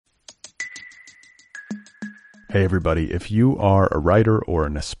Hey everybody, if you are a writer or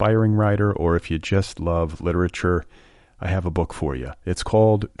an aspiring writer, or if you just love literature, I have a book for you. It's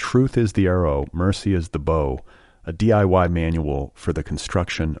called Truth is the Arrow, Mercy is the Bow, a DIY manual for the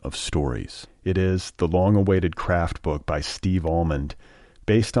construction of stories. It is the long-awaited craft book by Steve Almond,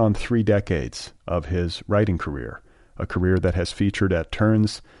 based on 3 decades of his writing career, a career that has featured at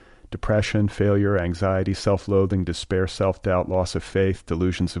turns depression, failure, anxiety, self-loathing, despair, self-doubt, loss of faith,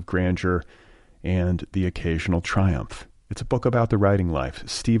 delusions of grandeur, and the occasional triumph. It's a book about the writing life.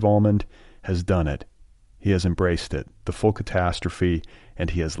 Steve Almond has done it. He has embraced it, the full catastrophe, and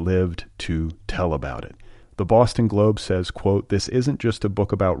he has lived to tell about it. The Boston Globe says, quote, "This isn't just a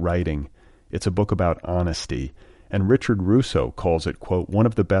book about writing, it's a book about honesty." And Richard Russo calls it, quote, "one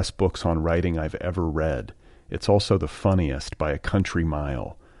of the best books on writing I've ever read. It's also the funniest by a country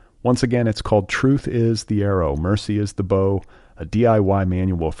mile." Once again, it's called Truth is the Arrow, Mercy is the Bow, a DIY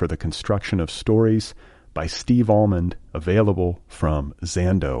manual for the construction of stories by Steve Almond, available from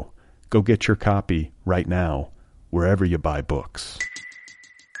Zando. Go get your copy right now, wherever you buy books.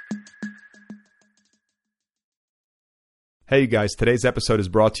 Hey you guys, today's episode is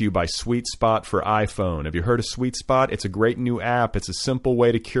brought to you by Sweet Spot for iPhone. Have you heard of Sweet Spot? It's a great new app. It's a simple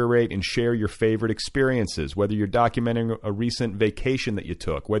way to curate and share your favorite experiences, whether you're documenting a recent vacation that you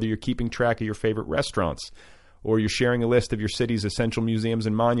took, whether you're keeping track of your favorite restaurants, or you're sharing a list of your city's essential museums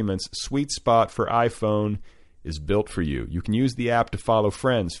and monuments. Sweet Spot for iPhone is built for you. You can use the app to follow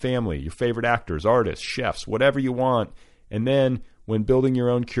friends, family, your favorite actors, artists, chefs, whatever you want. And then when building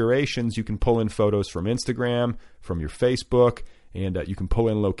your own curations, you can pull in photos from Instagram, from your Facebook, and you can pull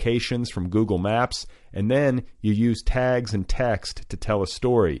in locations from Google Maps. And then you use tags and text to tell a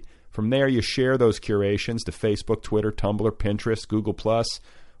story. From there, you share those curations to Facebook, Twitter, Tumblr, Pinterest, Google+,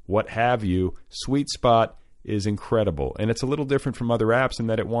 what have you. Sweet Spot is incredible. And it's a little different from other apps in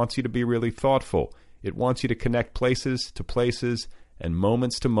that it wants you to be really thoughtful. It wants you to connect places to places and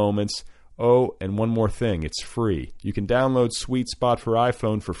moments to moments. Oh, and one more thing, it's free. You can download Sweet Spot for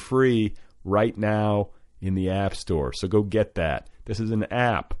iPhone for free right now in the App Store. So go get that. This is an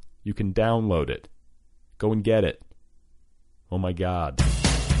app. You can download it. Go and get it. Oh my God.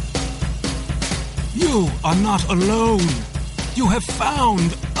 You are not alone. You have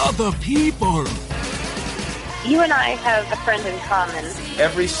found other people. You and I have a friend in common.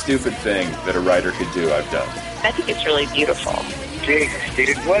 Every stupid thing that a writer could do, I've done. I think it's really beautiful. Jesus,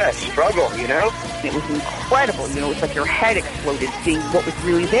 dude, what a struggle, you know? It was incredible. You know, it's like your head exploded seeing what was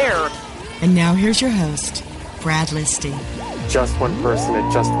really there. And now here's your host, Brad Listy. Just one person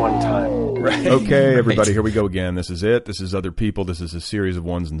at just one time. Right. Okay, everybody, here we go again. This is it. This is Other People. This is a series of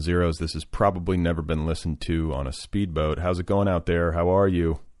ones and zeros. This has probably never been listened to on a speedboat. How's it going out there? How are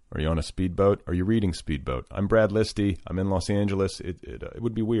you? Are you on a speedboat? Are you reading Speedboat? I'm Brad Listy. I'm in Los Angeles. It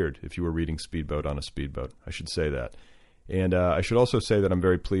would be weird if you were reading Speedboat on a speedboat. I should say that. And I should also say that I'm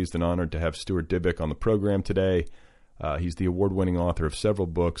very pleased and honored to have Stuart Dybek on the program today. He's the award-winning author of several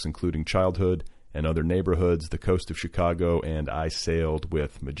books, including Childhood and Other Neighborhoods, The Coast of Chicago, and I Sailed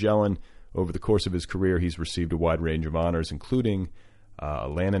with Magellan. Over the course of his career, he's received a wide range of honors, including a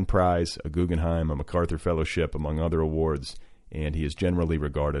Lannan Prize, a Guggenheim, a MacArthur Fellowship, among other awards. And he is generally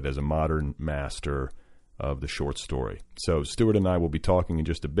regarded as a modern master of the short story. So Stuart and I will be talking in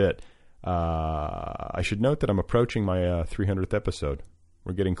just a bit. I should note that I'm approaching my 300th episode.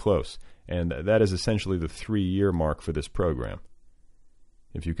 We're getting close. And that is essentially the 3-year mark for this program,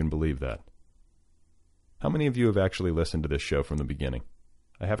 if you can believe that. How many of you have actually listened to this show from the beginning?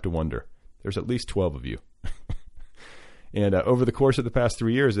 I have to wonder. There's at least 12 of you. And over the course of the past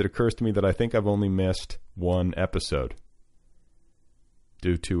 3 years, it occurs to me that I think I've only missed one episode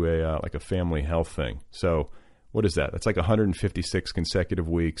due to a family health thing. So what is that? That's like 156 consecutive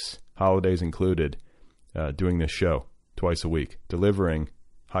weeks, holidays included, doing this show twice a week, delivering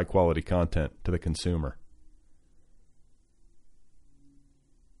high-quality content to the consumer.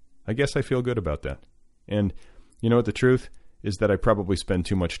 I guess I feel good about that. And you know what the truth is, that I probably spend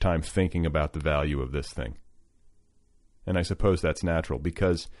too much time thinking about the value of this thing. And I suppose that's natural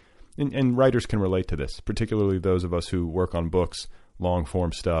because, and writers can relate to this, particularly those of us who work on books,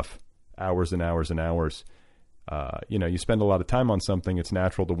 long-form stuff, hours and hours and hours. You spend a lot of time on something, it's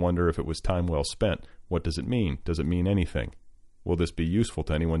natural to wonder if it was time well spent. What does it mean? Does it mean anything? Will this be useful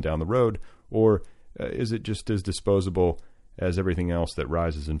to anyone down the road? Or is it just as disposable as everything else that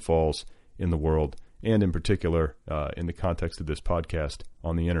rises and falls in the world, and in particular, in the context of this podcast,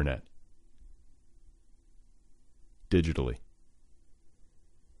 on the internet? Digitally.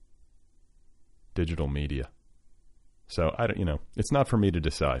 Digital media. So, it's not for me to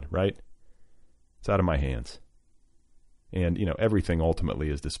decide, right? It's out of my hands. And, everything ultimately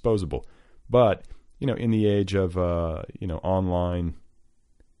is disposable. But in the age of, online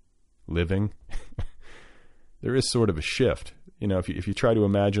living, there is sort of a shift. If you try to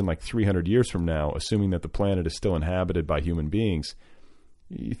imagine like 300 years from now, assuming that the planet is still inhabited by human beings,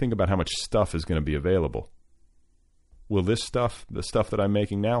 you think about how much stuff is going to be available. Will this stuff, the stuff that I'm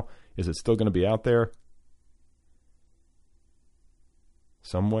making now, is it still going to be out there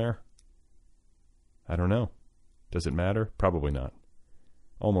somewhere? I don't know. Does it matter? Probably not.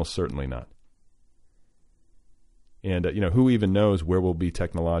 Almost certainly not. And, who even knows where we'll be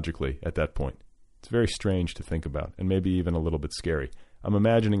technologically at that point? It's very strange to think about, and maybe even a little bit scary. I'm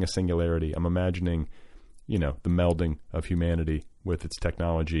imagining a singularity. I'm imagining, the melding of humanity with its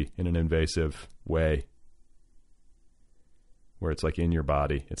technology in an invasive way, where it's like in your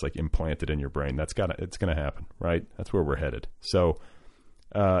body, it's like implanted in your brain. It's going to happen, right? That's where we're headed. So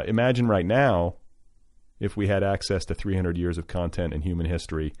imagine right now if we had access to 300 years of content in human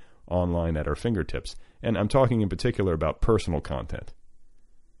history online at our fingertips. And I'm talking in particular about personal content.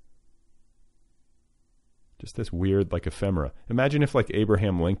 Just this weird, like, ephemera. Imagine if, like,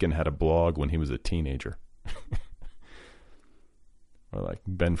 Abraham Lincoln had a blog when he was a teenager. Or, like,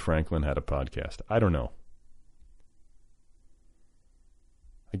 Ben Franklin had a podcast. I don't know.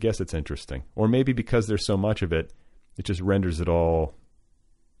 I guess it's interesting. Or maybe because there's so much of it, it just renders it all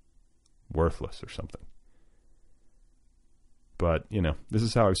worthless or something. But, this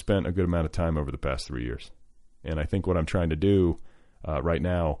is how I've spent a good amount of time over the past 3 years. And I think what I'm trying to do right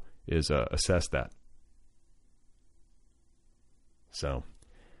now is assess that. So,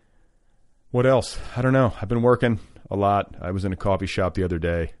 what else? I don't know. I've been working a lot. I was in a coffee shop the other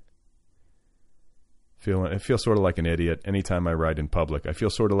day. I feel sort of like an idiot anytime I write in public. I feel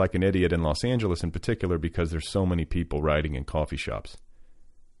sort of like an idiot in Los Angeles in particular because there's so many people writing in coffee shops.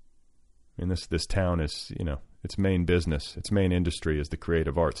 I mean, this town is, its main business, its main industry is the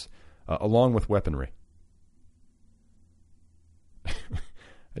creative arts, along with weaponry.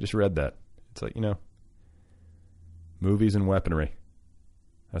 I just read that. It's like, movies and weaponry.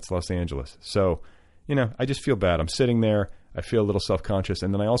 That's Los Angeles. So, I just feel bad. I'm sitting there. I feel a little self-conscious.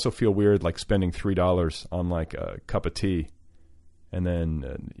 And then I also feel weird, like spending $3 on like a cup of tea. And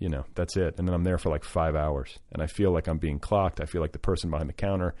then, that's it. And then I'm there for like 5 hours. And I feel like I'm being clocked. I feel like the person behind the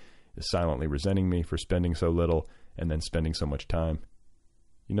counter is silently resenting me for spending so little and then spending so much time.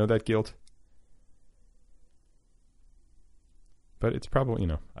 You know that guilt? But it's probably,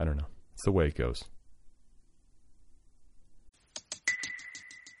 I don't know. It's the way it goes.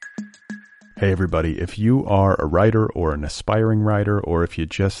 Hey everybody, if you are a writer or an aspiring writer, or if you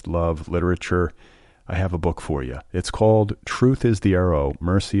just love literature, I have a book for you. It's called Truth is the Arrow,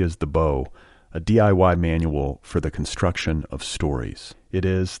 Mercy is the Bow, a DIY manual for the construction of stories. It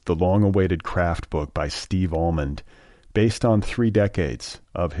is the long-awaited craft book by Steve Almond, based on 3 decades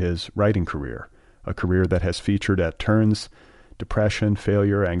of his writing career, a career that has featured at turns depression,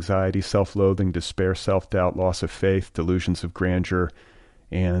 failure, anxiety, self-loathing, despair, self-doubt, loss of faith, delusions of grandeur,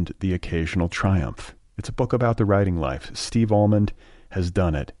 and the occasional triumph. It's a book about the writing life. Steve Almond has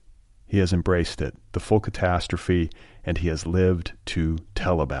done it. He has embraced it, the full catastrophe, and he has lived to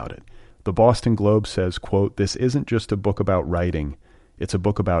tell about it. The Boston Globe says, quote, "This isn't just a book about writing, it's a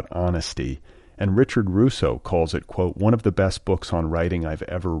book about honesty." And Richard Russo calls it, quote, "one of the best books on writing I've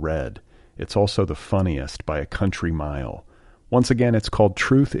ever read. It's also the funniest by a country mile." Once again, it's called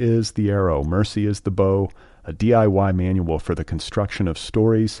Truth is the Arrow, Mercy is the Bow, a DIY manual for the construction of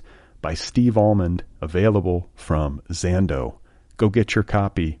stories by Steve Almond, available from Zando. Go get your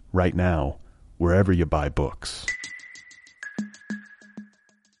copy right now, wherever you buy books.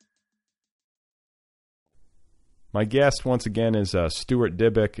 My guest, once again, is Stuart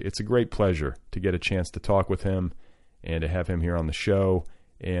Dybek. It's a great pleasure to get a chance to talk with him and to have him here on the show.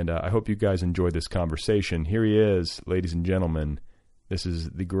 And I hope you guys enjoyed this conversation. Here he is, ladies and gentlemen. This is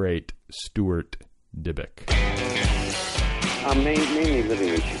the great Stuart Dybek. I'm mainly living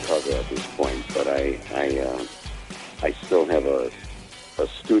in Chicago at this point, but I still have a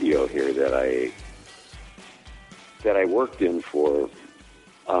studio here that I worked in for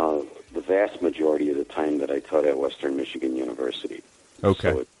the vast majority of the time that I taught at Western Michigan University.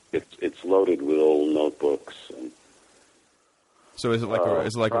 Okay. So it's loaded with old notebooks and so is it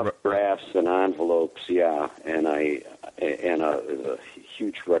like rough drafts and envelopes, yeah, and a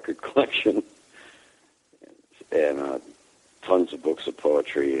huge record collection and tons of books of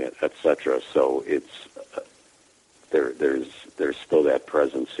poetry, etc. So it's there's still that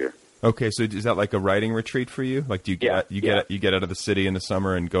presence here. Okay, so is that like a writing retreat for you? Like, do you get out of the city in the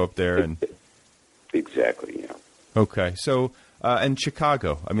summer and go up there and? Exactly, yeah. Okay, so and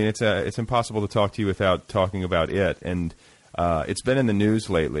Chicago. I mean, it's impossible to talk to you without talking about it. And It's been in the news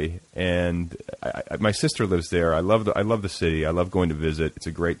lately, and my sister lives there. I love the city. I love going to visit. It's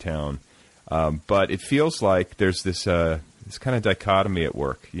a great town, but it feels like there's this kind of dichotomy at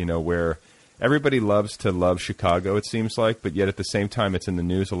work, where everybody loves to love Chicago. It seems like, but yet at the same time, it's in the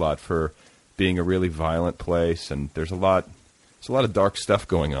news a lot for being a really violent place, and there's a lot of dark stuff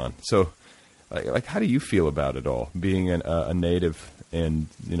going on. So, like, how do you feel about it all, being a native and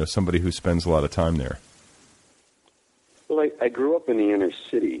somebody who spends a lot of time there? Well, I grew up in the inner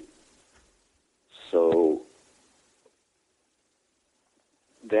city, so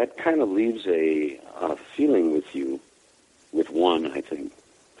that kind of leaves a feeling with one, I think,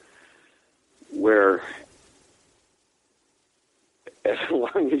 where as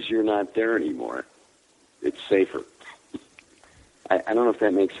long as you're not there anymore, it's safer. I don't know if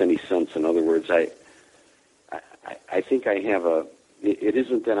that makes any sense. In other words, I think I have it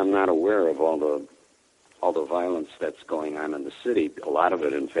isn't that I'm not aware of all the violence that's going on in the city. A lot of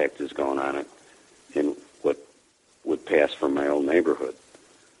it, in fact, is going on in what would pass for my old neighborhood,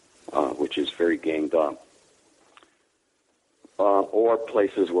 which is very ganged up, or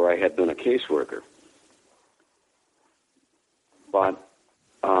places where I had been a caseworker. But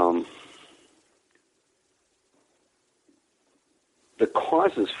the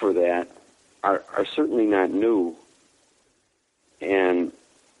causes for that are certainly not new, and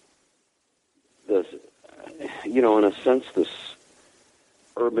in a sense, this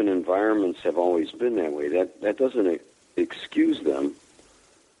urban environments have always been that way. That doesn't excuse them,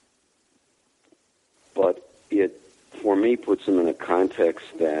 but it, for me, puts them in a context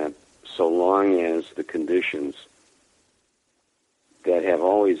that so long as the conditions that have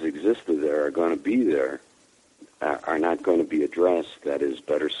always existed there are going to be there, are not going to be addressed, that is,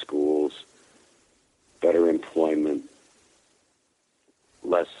 better schools, better employment,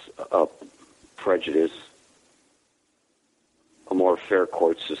 less prejudice, a more fair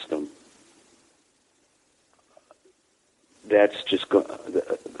court system. That's just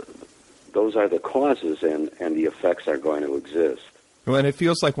those are the causes, and the effects are going to exist. Well, and it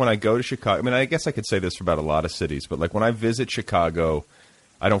feels like when I go to Chicago, I mean, I guess I could say this about a lot of cities, but like when I visit Chicago,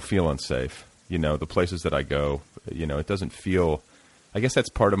 I don't feel unsafe. The places that I go, it doesn't feel. I guess that's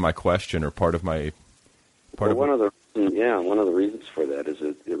part of my question, or part of my. One of the reasons for that is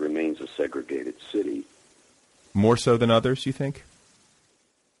it remains a segregated city. More so than others, you think?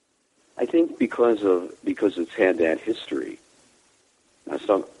 I think because it's had that history. I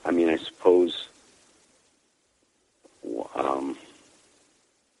suppose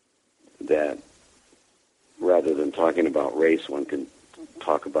that rather than talking about race, one can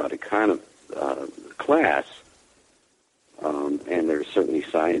talk about class, and there's certainly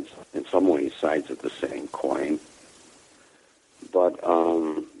sides, in some ways, sides of the same coin. But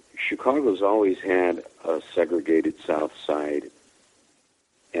Chicago's always had a segregated South Side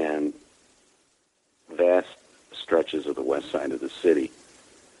and vast stretches of the west side of the city.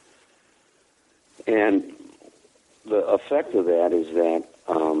 And the effect of that is that,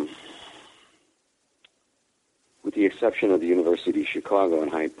 with the exception of the University of Chicago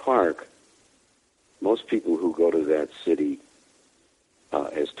and Hyde Park, most people who go to that city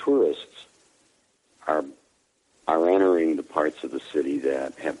as tourists are entering the parts of the city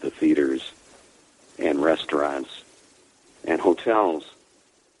that have the theaters and restaurants and hotels,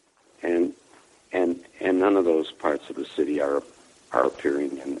 and none of those parts of the city are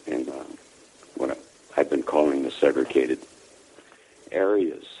appearing in what I've been calling the segregated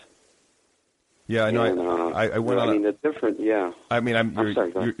areas. Yeah, I know. And, I went on. I mean, the different. Yeah. I mean,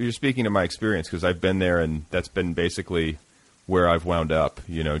 you're speaking to my experience because I've been there, and that's been basically where I've wound up.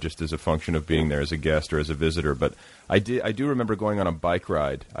 Just as a function of being there as a guest or as a visitor. But I do remember going on a bike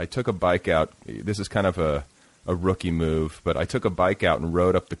ride. I took a bike out. This is kind of a rookie move, but I took a bike out and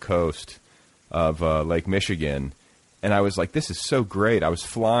rode up the coast of Lake Michigan, and I was like, "This is so great!" I was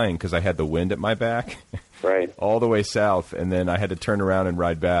flying because I had the wind at my back. Right. All the way south, and then I had to turn around and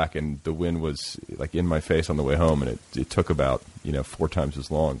ride back, and the wind was like in my face on the way home, and it took about 4 times as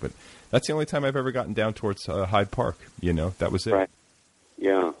long. But that's the only time I've ever gotten down towards Hyde Park. That was it. Right.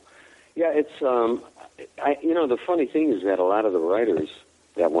 Yeah. It's the funny thing is that a lot of the writers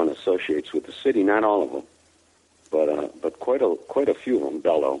that one associates with the city, not all of them, but quite a few of them,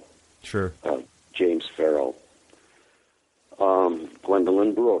 Bellow, sure, James Farrell,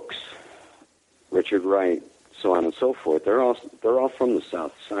 Gwendolyn Brooks, Richard Wright, so on and so forth. They're all from the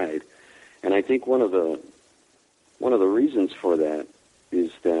South Side, and I think one of the reasons for that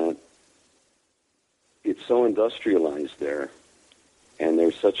is that it's so industrialized there, and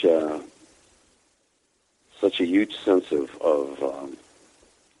there's such a huge sense of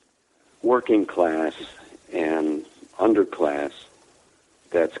working class and underclass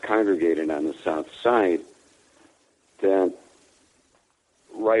that's congregated on the South Side, that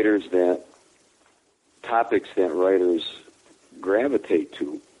topics that writers gravitate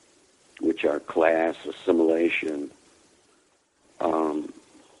to, which are class, assimilation,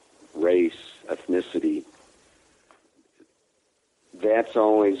 race, ethnicity, that's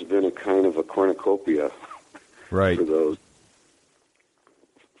always been a kind of a cornucopia right. for those,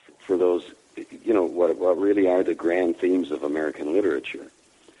 what really are the grand themes of American literature.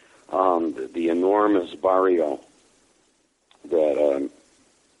 The enormous barrio that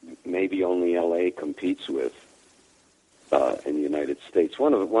maybe only L.A. competes with in the United States.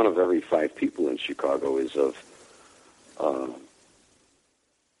 One of every 5 people in Chicago is of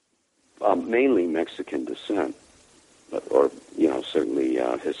mainly Mexican descent, or certainly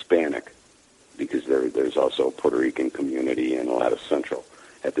Hispanic, because there's also a Puerto Rican community and a lot of Central.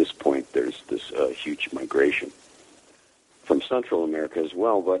 At this point, there's this huge migration from Central America as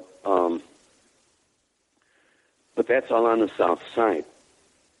well, but that's all on the South Side.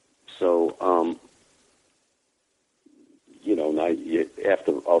 So, now you have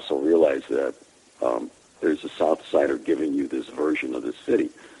to also realize that there's a South Sider giving you this version of the city.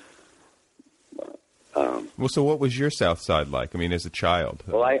 Well, so what was your South Side like? I mean, as a child?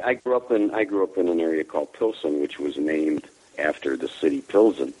 Well, I grew up in an area called Pilsen, which was named after the city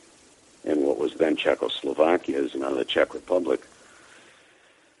Pilsen in what was then Czechoslovakia, is now the Czech Republic.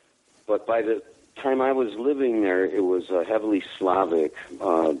 But by the time I was living there, it was heavily Slavic.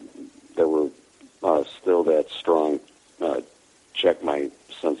 There were still that strong Czech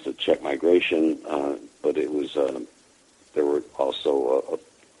migration, but it was there were also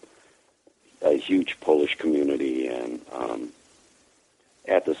a huge Polish community, and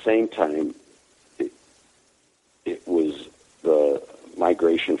at the same time, it was the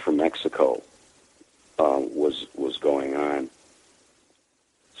migration from Mexico was going on.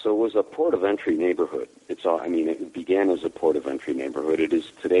 So it was a port of entry neighborhood. It began as a port of entry neighborhood. It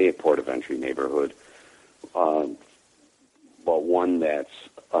is today a port of entry neighborhood, but one that's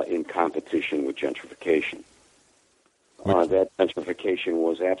in competition with gentrification. That gentrification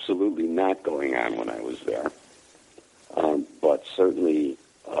was absolutely not going on when I was there, but certainly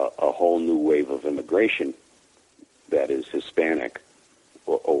a whole new wave of immigration that is Hispanic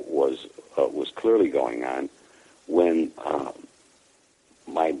was clearly going on when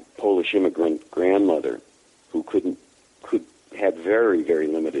my Polish immigrant grandmother, who had very, very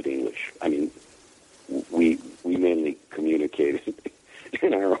limited English. I mean, we mainly communicated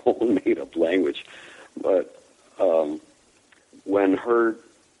in our own made-up language, but when her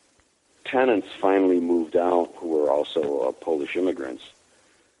tenants finally moved out, who were also Polish immigrants,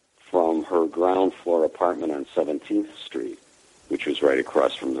 from her ground floor apartment on 17th Street, which was right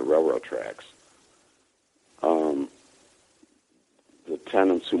across from the railroad tracks, the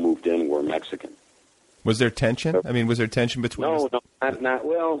tenants who moved in were Mexican. Was there tension? I mean, was there tension between No, not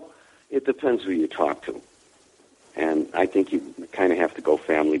well, it depends who you talk to. And I think you kind of have to go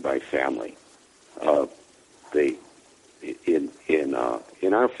family by family.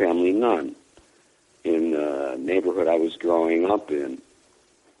 In our family, none. In the neighborhood I was growing up in,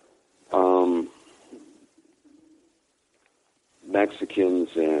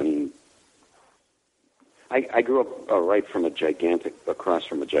 Mexicans, and I grew up across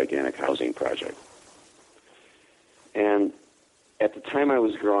from a gigantic housing project. And at the time I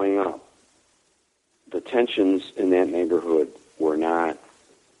was growing up, the tensions in that neighborhood were not,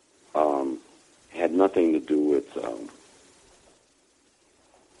 had nothing to do with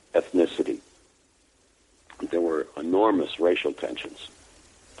ethnicity. There were enormous racial tensions.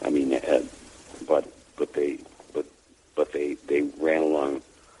 I mean, but they ran along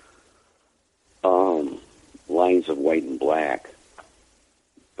lines of white and black.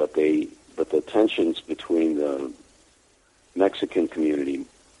 But the tensions between the Mexican community,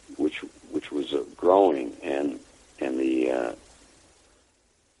 which was growing, and the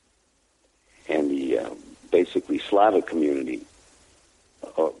basically Slavic community,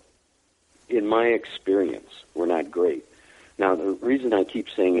 in my experience, were not great. Now, the reason I keep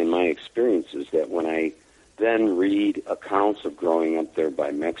saying in my experience is that when I then read accounts of growing up there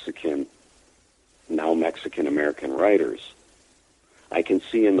by now Mexican-American writers, I can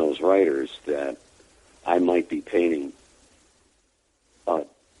see in those writers that I might be painting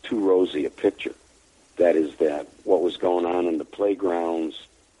too rosy a picture. That is, that what was going on in the playgrounds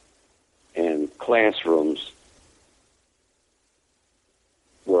and classrooms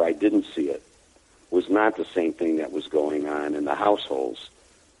where I didn't see it was not the same thing that was going on in the households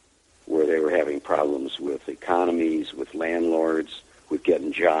where they were having problems with economies, with landlords, with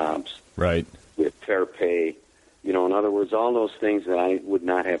getting jobs, right, with fair pay, You know, in other words, all those things that I would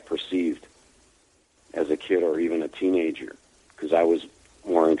not have perceived as a kid or even a teenager, because I was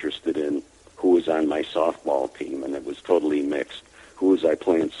more interested in who was on my softball team, and it was totally mixed. Who was I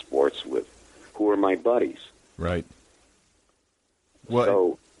playing sports with? Who were my buddies? Right.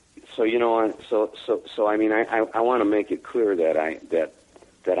 Well, so you know, so I mean, I want to make it clear that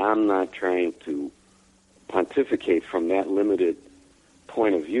I'm not trying to pontificate from that limited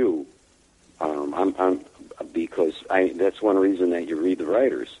point of view. Because that's one reason that you read the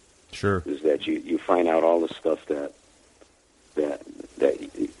writers. Sure. Is that you find out all the stuff that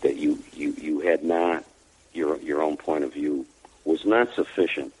you had not, your own point of view was not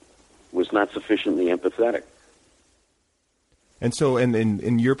sufficient, was not sufficiently empathetic. And so,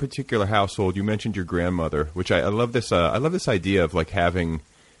 in your particular household, you mentioned your grandmother, which I love this. I love this idea of like having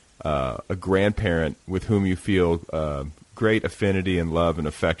a grandparent with whom you feel great affinity and love and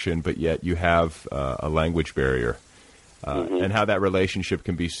affection, but yet you have a language barrier, and how that relationship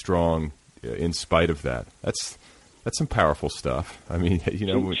can be strong in spite of that. That's some powerful stuff. I mean, you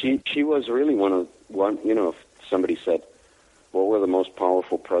know, she was really one. You know, if somebody said, "What were the most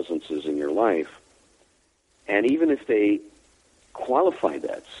powerful presences in your life?" and even if they qualify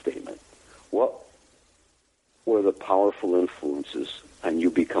that statement, what were the powerful influences on you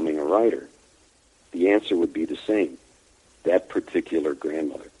becoming a writer? The answer would be the same. That particular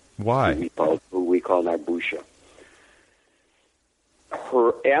grandmother. Why? Who we call Narbusha.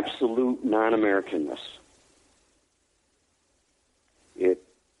 Her absolute non-Americanness.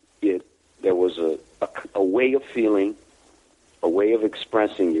 There was a way of feeling, a way of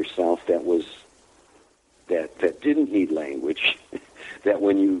expressing yourself that didn't need language. That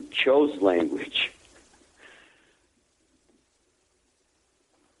when you chose language,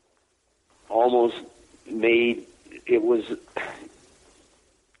 almost made it was.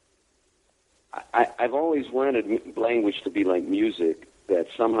 I've always wanted language to be like music, that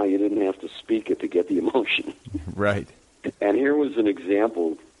somehow you didn't have to speak it to get the emotion. Right. And here was an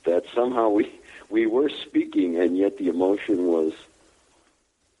example that somehow we were speaking, and yet the emotion was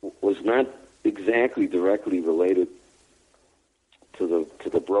not exactly directly related to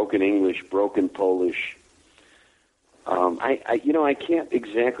the broken English, broken Polish. I can't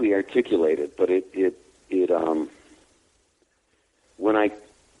exactly articulate it, but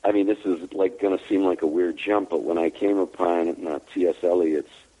this is like going to seem like a weird jump, but when I came upon T.S.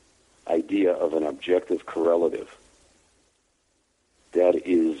 Eliot's idea of an objective correlative, that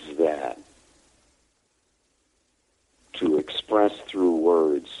is that to express through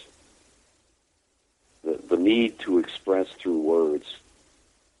words, the need to express through words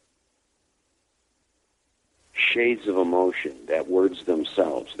shades of emotion that words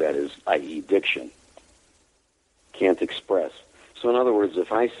themselves, that is, i.e. diction, can't express. So in other words,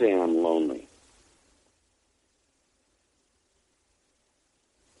 if I say I'm lonely,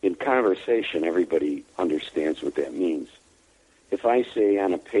 in conversation, everybody understands what that means. If I say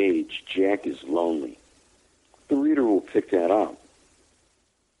on a page, Jack is lonely, the reader will pick that up.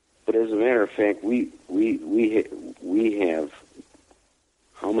 But as a matter of fact, we have,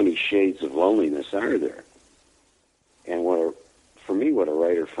 how many shades of loneliness are there? And for me, what a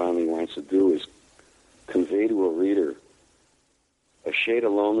writer finally wants to do is convey to a reader a shade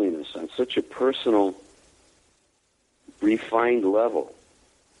of loneliness on such a personal, refined level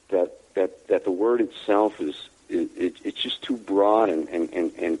that the word itself it's just too broad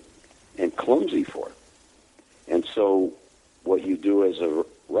and clumsy for it. And so what you do as a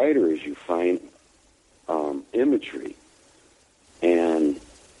writer is you find imagery and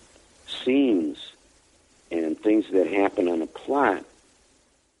scenes and things that happen on a plot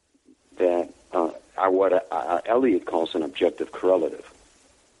that are what Eliot calls an objective correlative.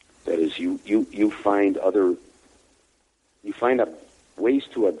 That is, you find ways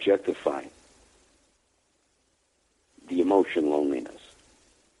to objectify the emotion loneliness.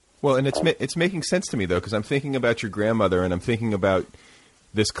 Well, and it's making sense to me though, because I'm thinking about your grandmother, and I'm thinking about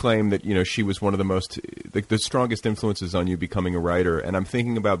this claim that she was one of the strongest influences on you becoming a writer, and I'm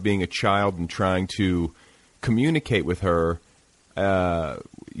thinking about being a child and trying to communicate with her,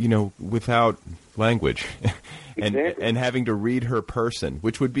 without language, and having to read her person,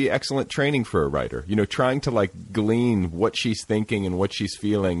 which would be excellent training for a writer. Trying to glean what she's thinking and what she's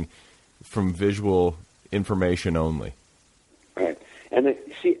feeling from visual information only. Right, and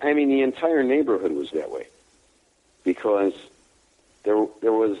the entire neighborhood was that way, because there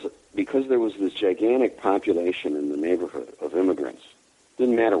was this gigantic population in the neighborhood of immigrants.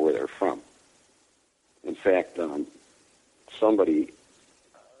 Didn't matter where they're from. In fact, somebody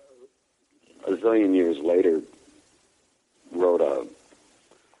a zillion years later wrote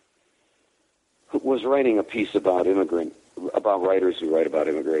was writing a piece about writers who write about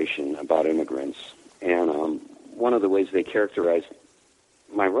immigration, about immigrants, and one of the ways they characterized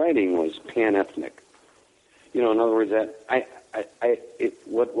my writing was pan-ethnic. In other words, that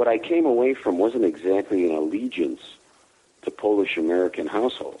what I came away from wasn't exactly an allegiance to Polish American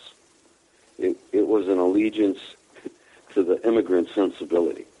households. It was an allegiance to the immigrant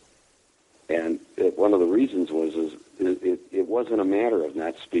sensibility, and one of the reasons was it wasn't a matter of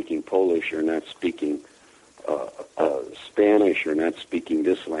not speaking Polish or not speaking Spanish or not speaking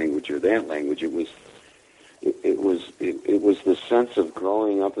this language or that language. It was the sense of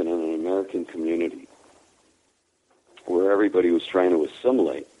growing up in an American community where everybody was trying to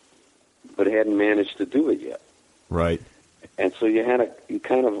assimilate, but hadn't managed to do it yet. Right. And so you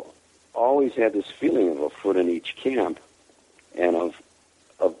kind of always had this feeling of a foot in each camp, and of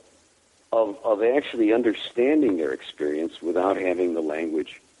actually understanding their experience without having the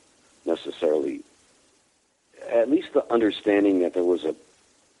language necessarily. At least the understanding that there was a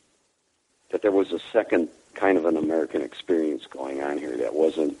second kind of an American experience going on here that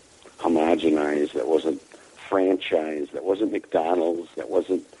wasn't homogenized, that wasn't franchised, that wasn't McDonald's, that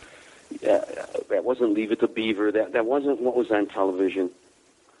wasn't Leave It to Beaver, that wasn't what was on television.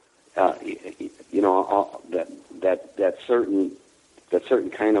 That certain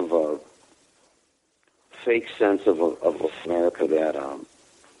kind of a fake sense of America that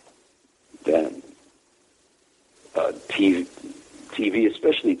TV,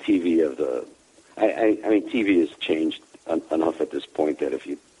 especially TV of the. I mean, TV has changed enough at this point that if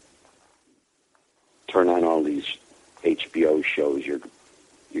you turn on all these HBO shows, you're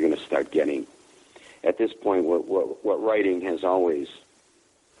going to start getting. At this point, what writing has always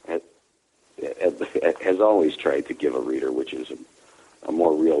tried to give a reader, which is a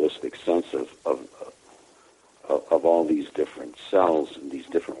more realistic sense of all these different cells and these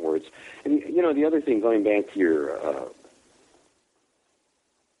different words. And the other thing, going back to your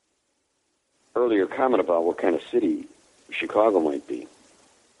earlier comment about what kind of city Chicago might be,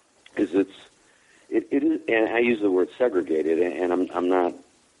 is it is, and I use the word segregated, and I'm not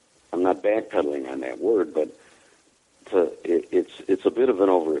backpedaling on that word, but it's a bit of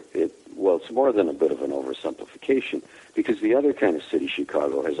it's more than a bit of an oversimplification, because the other kind of city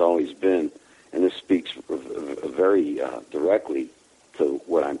Chicago has always been, and this speaks very directly to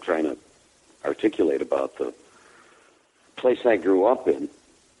what I'm trying to articulate about the place I grew up in,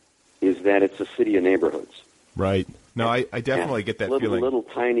 is that it's a city of neighborhoods. Right. No, I definitely get that feeling. Little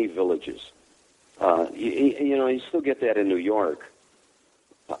tiny villages. You still get that in New York.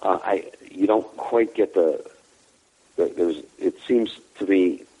 You don't quite get it seems to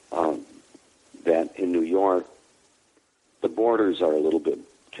me that in New York, the borders are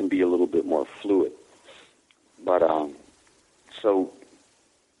can be a little bit more fluid. But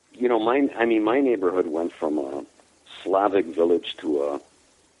my neighborhood went from a Slavic village to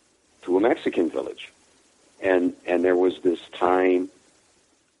a Mexican village, and there was this time,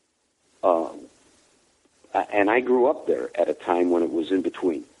 and I grew up there at a time when it was in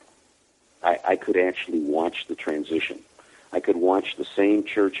between. I could actually watch the transition. I could watch the same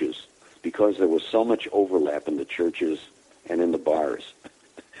churches, because there was so much overlap in the churches and in the bars,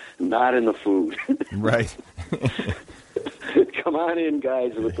 not in the food. Right. Come on in,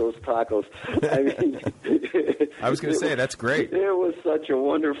 guys, with those tacos. I mean, I was going to say, that's great. It was such a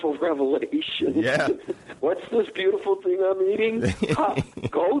wonderful revelation. Yeah. What's this beautiful thing I'm eating?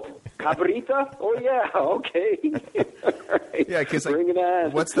 Goat? Cabrita? Oh, yeah, okay. Right. Yeah, because bring it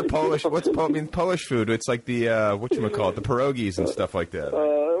on. What's Polish food? It's like the, whatchamacallit, the pierogies and stuff like that.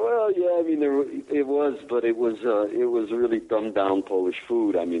 Well, yeah, I mean, it was really dumbed down Polish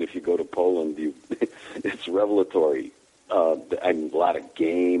food. I mean, if you go to Poland, it's revelatory. A lot of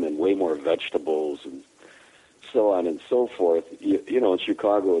game and way more vegetables and so on and so forth. In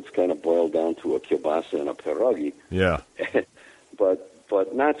Chicago, it's kind of boiled down to a kielbasa and a pierogi. Yeah. but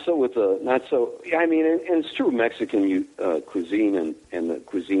not so I mean, and it's true, Mexican cuisine and the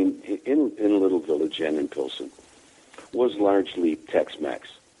cuisine in Little Village and in Pilsen was largely Tex-Mex.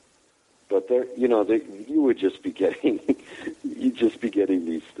 But there, you would just be getting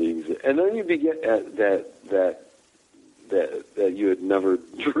these things, and then you'd be get that you had never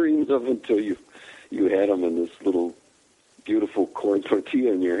dreamed of until you had them in this little beautiful corn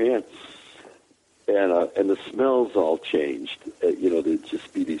tortilla in your hand, and the smells all changed. There'd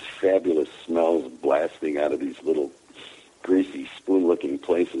just be these fabulous smells blasting out of these little greasy spoon-looking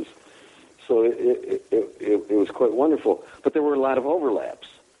places. So it was quite wonderful. But there were a lot of overlaps.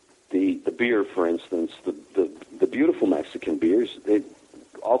 The beer, for instance, the beautiful Mexican beers, they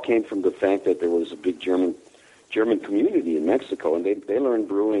all came from the fact that there was a big German community in Mexico, and they learned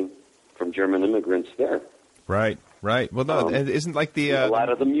brewing from German immigrants there. Right. Well, no, and isn't like a lot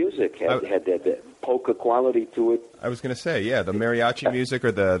of the music had that polka quality to it. I was going to say, yeah, the mariachi music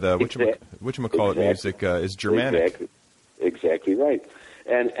or the whatchamacallit music is Germanic. Exactly right.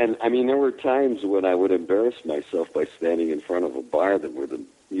 And I mean, there were times when I would embarrass myself by standing in front of a bar where the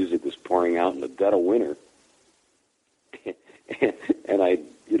music was pouring out in the dead of winter, and I'd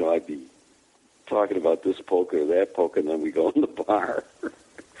be talking about this polka or that polka, and then we go in the bar.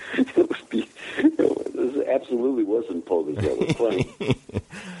 This absolutely wasn't polkas that were playing.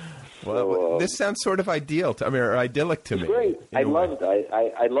 Well, this sounds sort of ideal, or idyllic to me. Great. I loved it.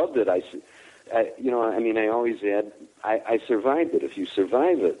 I loved it. I always add, I survived it. If you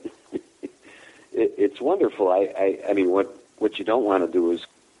survive it, it's wonderful. I mean, what you don't want to do is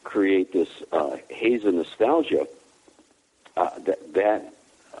create this haze of nostalgia.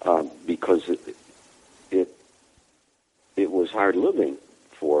 Because it was hard living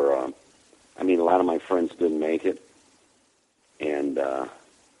for. A lot of my friends didn't make it, and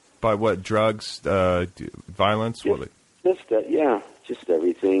by what, drugs, violence, just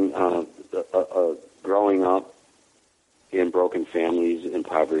everything. Growing up in broken families,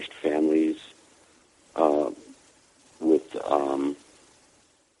 impoverished families, with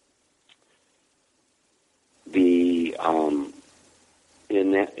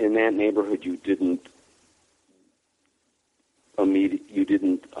in that neighborhood, you didn't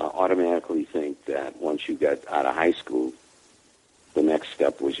automatically think that once you got out of high school, the next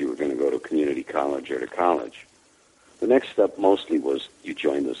step was you were going to go to community college or to college. The next step mostly was you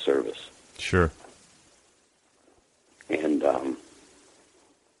joined the service. Sure. And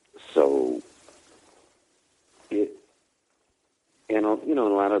so it, and a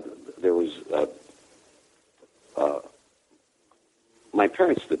lot of there was. My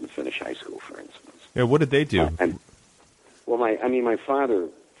parents didn't finish high school, for instance. Yeah, what did they do? My father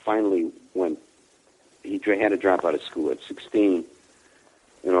finally went. He had to drop out of school at 16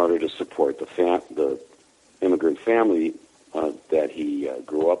 in order to support the immigrant family that he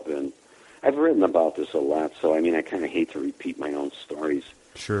grew up in. I've written about this a lot, so I kind of hate to repeat my own stories.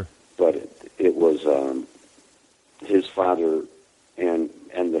 Sure. But it was his father, and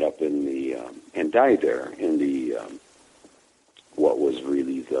ended up in the and died there in the what was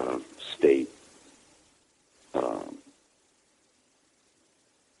really the state.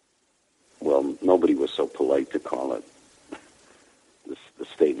 Well, nobody was so polite to call it the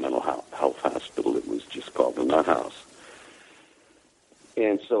state mental health hospital. It was just called the Nut House.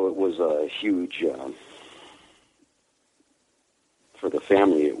 And so it was a huge, for the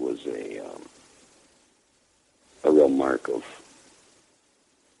family, it was a real mark of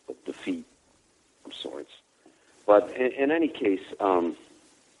defeat of sorts. But in any case,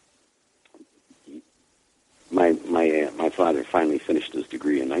 my father finally finished his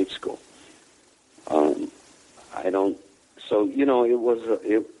degree in night school. It was.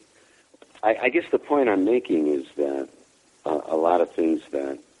 I guess the point I'm making is that a lot of things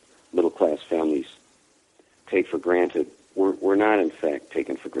that middle-class families take for granted were not, in fact,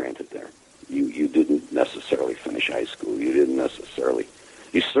 taken for granted there. You didn't necessarily finish high school. You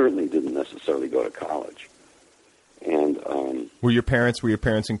certainly didn't necessarily go to college. And were your parents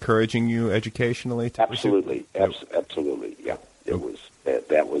encouraging you educationally? Absolutely, absolutely, yeah. It was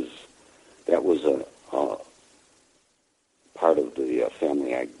that was a part of the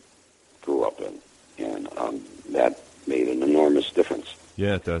family I grew up in, and that made an enormous difference.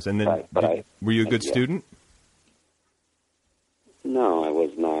 Yeah, it does. And then, were you a good student? No, I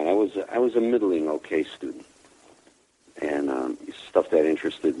was not. I was a middling okay student, and stuff that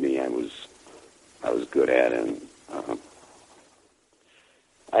interested me, I was good at. And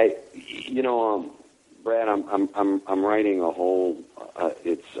Brad, I'm writing a whole.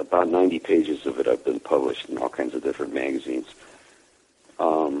 It's about 90 pages of it. I've been published in all kinds of different magazines.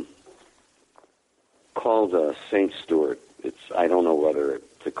 Called St. Stewart. I don't know whether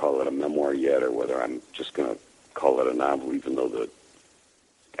to call it a memoir yet, or whether I'm just going to call it a novel, even though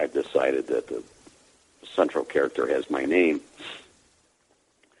I've decided that the central character has my name.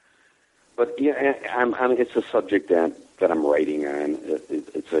 But yeah, it's a subject that I'm writing on.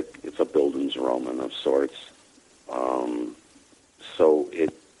 It's a Bildungsroman of sorts.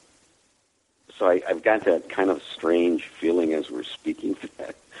 So I've got that kind of strange feeling as we're speaking.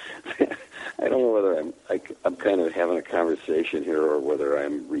 I don't know whether I'm kind of having a conversation here, or whether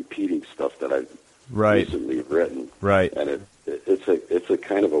I'm repeating stuff that I've recently written. Right. And it's a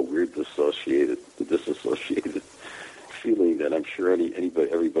kind of a weird disassociated feeling that I'm sure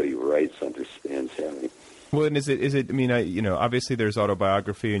everybody who writes understands having. Well, and is it? I mean, obviously there's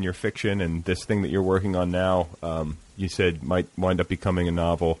autobiography in your fiction, and this thing that you're working on now, you said might wind up becoming a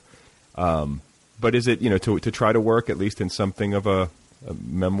novel. But is it, to try to work at least in something of a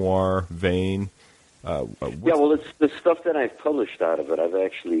memoir vein? Yeah, well, it's the stuff that I've published out of it. I've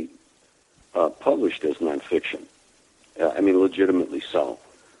actually published as nonfiction. Legitimately so.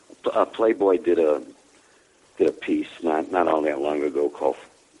 Playboy did a piece not all that long ago called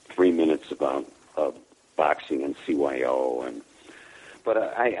 3 Minutes about boxing and CYO, but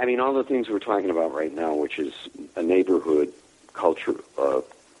all the things we're talking about right now, which is a neighborhood culture,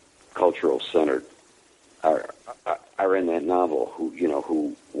 cultural centered, are in that novel.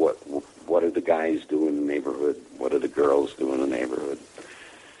 What do the guys do in the neighborhood? What do the girls do in the neighborhood?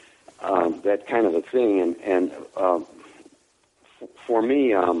 That kind of a thing, and for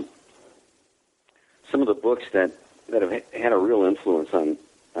me, some of the books that have had a real influence on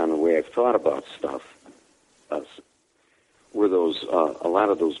the way I've thought about stuff were those a lot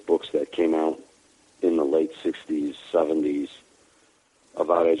of those books that came out in the late 60s, 70s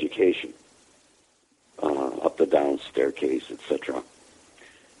about education, up the down staircase, etc.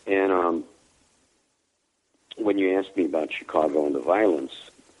 And when you asked me about Chicago and the violence,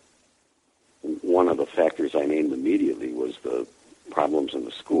 one of the factors I named immediately was the problems in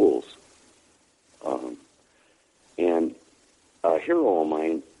the schools. And a hero of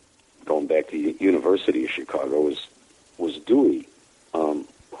mine, going back to the University of Chicago, was Dewey,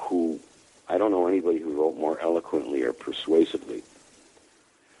 who I don't know anybody who wrote more eloquently or persuasively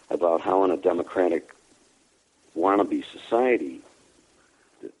about how in a democratic wannabe society,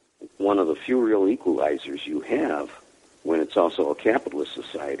 one of the few real equalizers you have when it's also a capitalist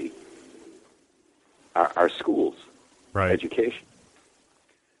society are schools, right? Education.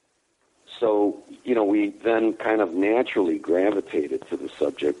 So, we then kind of naturally gravitated to the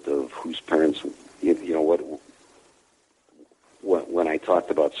subject of whose parents, when I talked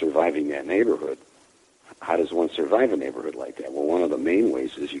about surviving that neighborhood, how does one survive a neighborhood like that? Well, one of the main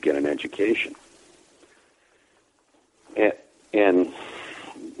ways is you get an education. And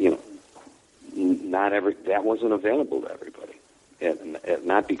that wasn't available to everybody. And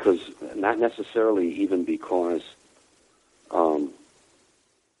not necessarily even because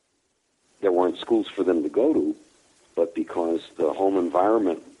there weren't schools for them to go to, but because the home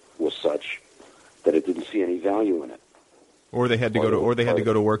environment was such that it didn't see any value in it. Or they had to go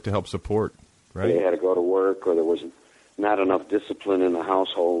to work to help support, right? They had to go to work, or there was not enough discipline in the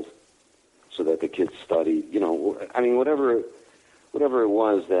household so that the kids studied. Whatever it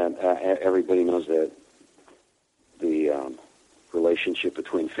was that everybody knows that the relationship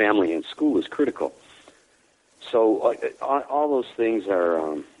between family and school is critical. So all those things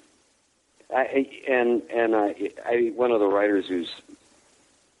are, one of the writers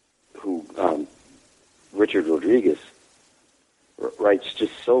who Richard Rodriguez writes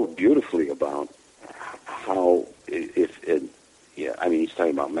just so beautifully about how he's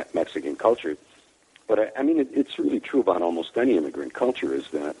talking about Mexican culture, but it's really true about almost any immigrant culture, is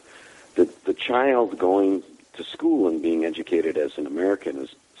that the child going to school and being educated as an American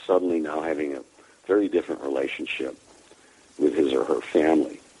is suddenly now having a very different relationship with his or her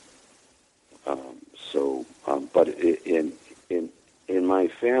family. But in my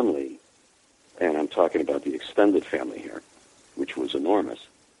family, and I'm talking about the extended family here, which was enormous,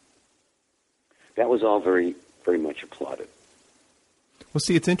 that was all very, very much applauded. Well,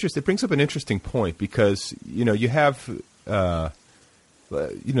 see, it's interesting. It brings up an interesting point because, you have, things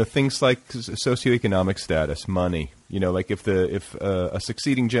like socioeconomic status, money. Like if a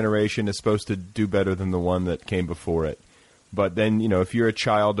succeeding generation is supposed to do better than the one that came before it, but then if you're a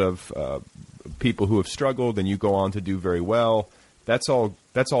child of people who have struggled and you go on to do very well, that's all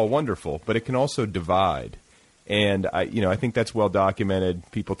wonderful. But it can also divide, and I think that's well documented.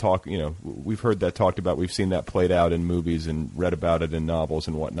 People talk, we've heard that talked about. We've seen that played out in movies and read about it in novels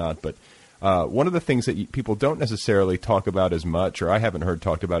and whatnot. But one of the things that people don't necessarily talk about as much, or I haven't heard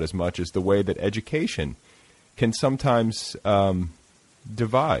talked about as much, is the way that education can sometimes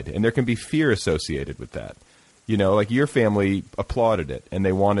divide, and there can be fear associated with that. Like your family applauded it, and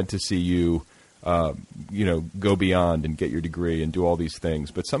they wanted to see you, go beyond and get your degree and do all these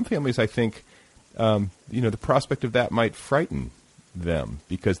things. But some families, I think, the prospect of that might frighten them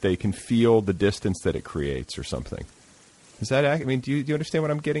because they can feel the distance that it creates or something. Is that? Do you understand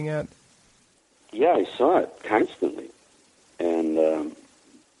what I'm getting at? Yeah, I saw it constantly, and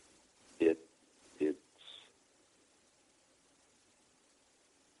it's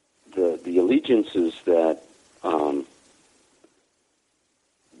the allegiances that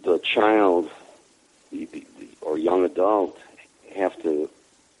the child or young adult have to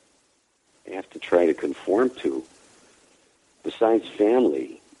try to conform to. Besides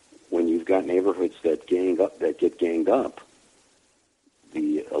family, when you've got neighborhoods that get ganged up,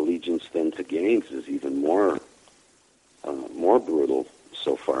 the allegiance then to gangs is even more brutal,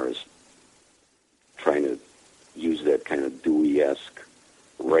 so far as trying to use that kind of Dewey-esque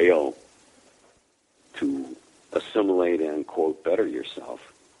rail to assimilate and, quote, better yourself.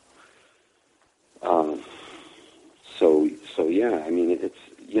 So yeah, I mean, it's,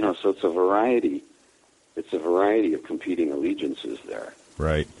 so it's a variety. It's a variety of competing allegiances there.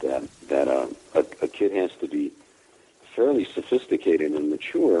 Right. That a kid has to be fairly sophisticated and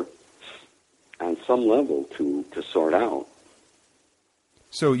mature on some level to sort out.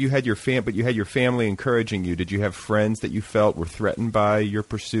 So you had your family encouraging you. Did you have friends that you felt were threatened by your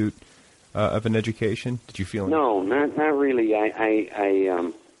pursuit of an education? Did you feel? No, not really.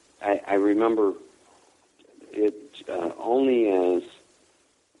 I remember it only as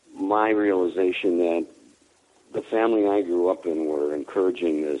my realization that the family I grew up in were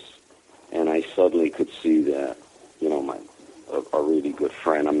encouraging this, and I suddenly could see that, a really good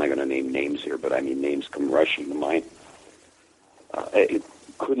friend, I'm not going to name names here, but I mean names come rushing to mind. It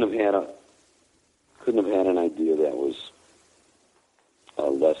couldn't have had an idea that was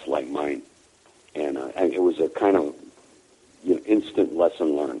less like mine, and it was a kind of instant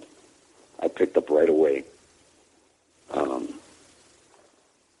lesson learned. I picked up right away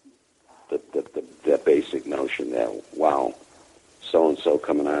that basic notion that, wow, so-and-so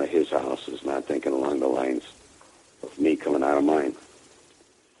coming out of his house is not thinking along the lines of me coming out of mine.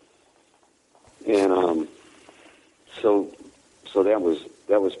 And so that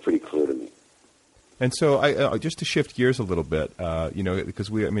was pretty clear to me. And so I just to shift gears a little bit, because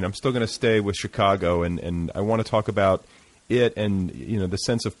I'm still going to stay with Chicago, and I want to talk about it and, the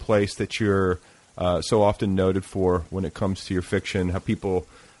sense of place that you're so often noted for when it comes to your fiction, how people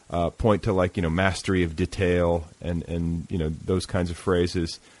point to mastery of detail and those kinds of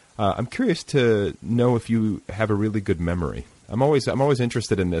phrases. I'm curious to know if you have a really good memory. I'm always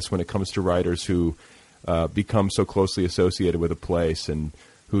interested in this when it comes to writers who become so closely associated with a place and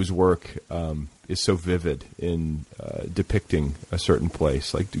whose work is so vivid in depicting a certain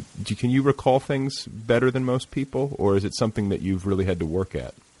place. Like, can you recall things better than most people, or is it something that you've really had to work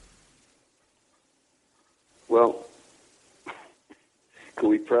at? Well, can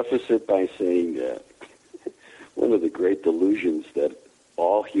we preface it by saying that one of the great delusions that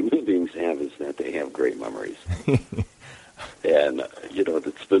all human beings have is that they have great memories. And,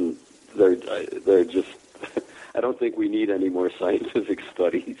 it's been, they're just, I don't think we need any more scientific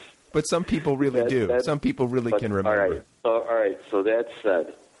studies. But some people really do. Some people really can remember. All right. So that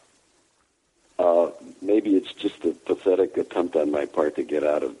said, maybe it's just a pathetic attempt on my part to get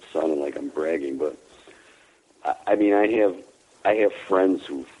out of sounding like I'm bragging, but I mean, I have friends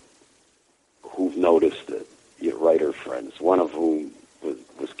who've noticed it, writer friends, one of whom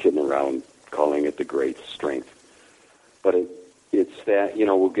was kidding around calling it the great strength. But it's that,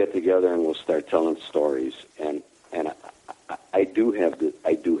 we'll get together and we'll start telling stories, and I do have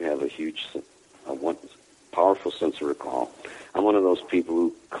a huge, powerful sense of recall. I'm one of those people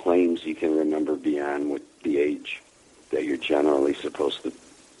who claims you can remember beyond the age that you're generally supposed to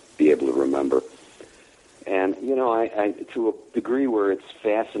be able to remember. And, I to a degree where it's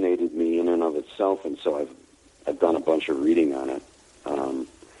fascinated me in and of itself, and so I've done a bunch of reading on it.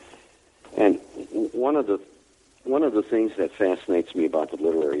 And one of the things that fascinates me about the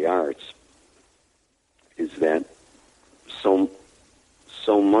literary arts is that so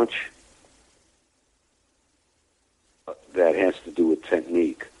much that has to do with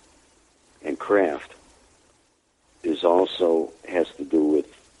technique and craft has to do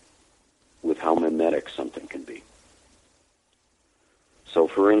with how mimetic something can be. So,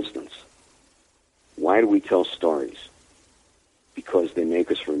 for instance, why do we tell stories? Because they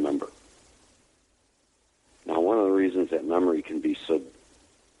make us remember. Now, one of the reasons that memory can be so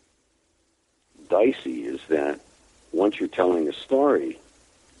dicey is that once you're telling a story,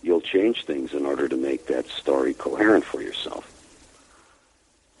 you'll change things in order to make that story coherent for yourself.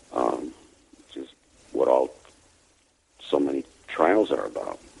 Which is what so many trials are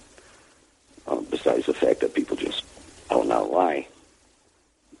about, besides the fact that people just out and out lie.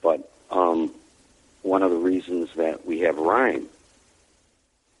 But one of the reasons that we have rhyme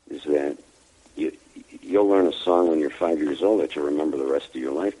is that you'll learn a song when you're 5 years old that you'll remember the rest of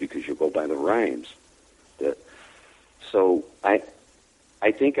your life because you'll go by the rhymes. So I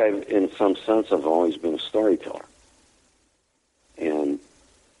think in some sense, I've always been a storyteller. And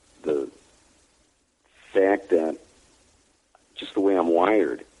the fact that just the way I'm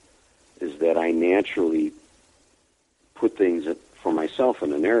wired is that I naturally put things for myself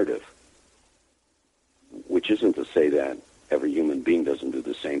in a narrative, which isn't to say that every human being doesn't do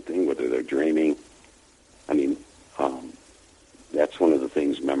the same thing, whether they're dreaming. I mean, that's one of the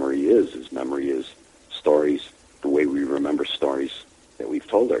things memory is memory is stories, the way we remember stories that we've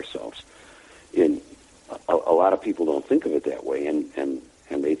told ourselves. In a lot of people don't think of it that way, and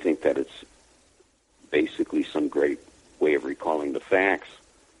they think that it's basically some great way of recalling the facts,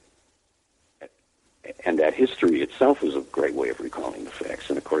 and that history itself is a great way of recalling the facts.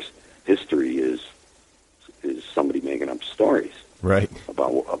 And of course, history is somebody making up stories, right,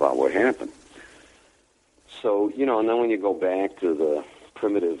 about what happened. So, you know, and then when you go back to the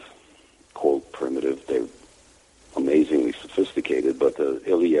primitive, quote primitive, they're amazingly sophisticated, but the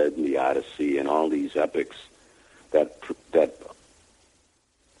Iliad and the Odyssey and all these epics that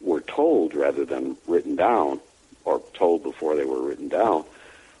were told rather than written down, or told before they were written down.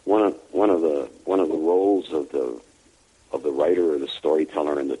 One of the roles of the writer or the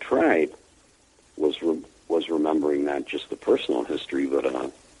storyteller in the tribe was remembering not just the personal history, but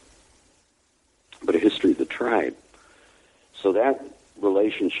a history of the tribe. So that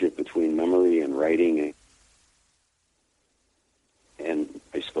relationship between memory and writing, and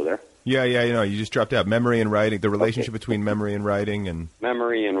are you still there? Yeah, you know, you just dropped out. Memory and writing, the relationship between memory and writing, and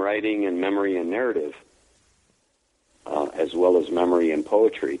memory and writing, and memory and narrative, as well as memory and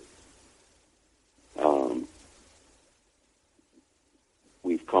poetry.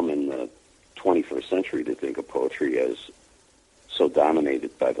 We've come in the 21st century to think of poetry as so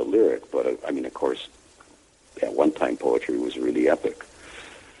dominated by the lyric, but I mean, of course, at one time poetry was really epic.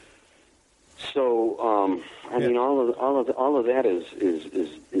 So, I mean, all of that is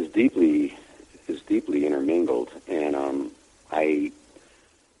deeply intermingled. And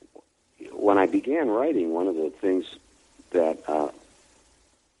when I began writing, one of the things that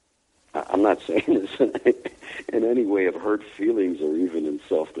I'm not saying this in any way of hurt feelings or even in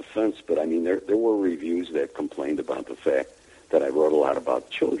self-defense, but I mean, there were reviews that complained about the fact that I wrote a lot about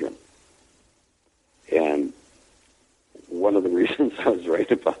children. And one of the reasons I was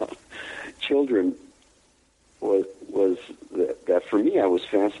writing about children was that for me, I was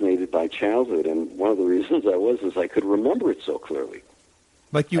fascinated by childhood, and one of the reasons I was is I could remember it so clearly.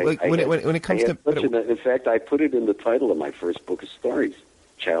 Like you, when it comes to, in fact, I put it in the title of my first book of stories.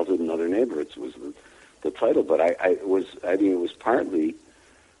 Childhood in Other Neighborhoods was the title, but it was partly.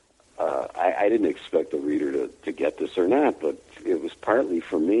 I didn't expect the reader to get this or not, but it was partly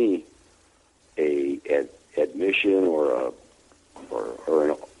for me a admission or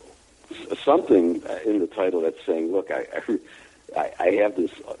something in the title that's saying, look, I have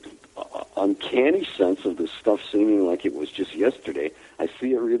this uncanny sense of this stuff seeming like it was just yesterday. I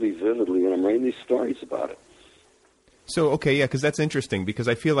see it really vividly, and I'm writing these stories about it. So, okay, yeah, because that's interesting, because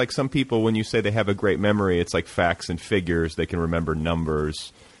I feel like some people, when you say they have a great memory, it's like facts and figures. They can remember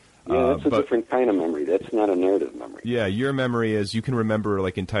numbers. Yeah, that's a different kind of memory. That's not a narrative memory. Yeah, your memory is you can remember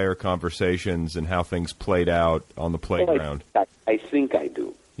like entire conversations and how things played out on the playground. Well, I think I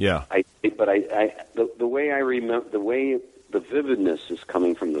do. Yeah. But the way I remember, the vividness is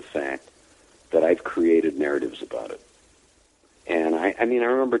coming from the fact that I've created narratives about it. And I mean, I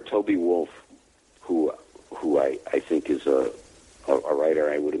remember Toby Wolff, who I think is a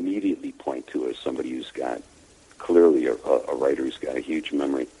writer I would immediately point to as somebody who's got clearly a writer who's got a huge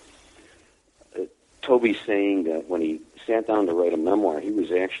memory. Toby saying that when he sat down to write a memoir, he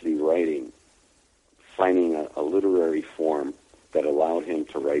was actually finding a literary form that allowed him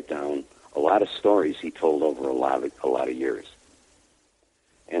to write down a lot of stories he told over a lot of years.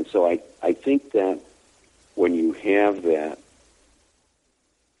 And so I think that when you have that,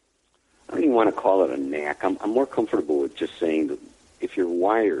 I don't even want to call it a knack. I'm more comfortable with just saying that if you're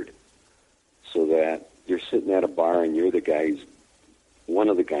wired so that you're sitting at a bar and you're one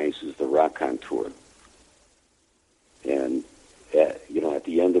of the guys is the raconteur. And at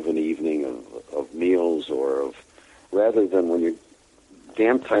the end of an evening of meals or rather than when you're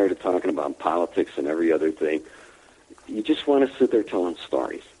damn tired of talking about politics and every other thing, you just want to sit there telling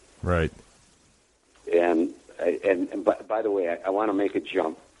stories. Right. And by the way, I want to make a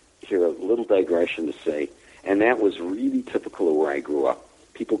jump here, a little digression to say, and that was really typical of where I grew up.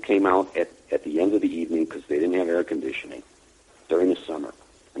 People came out at the end of the evening because they didn't have air conditioning during the summer,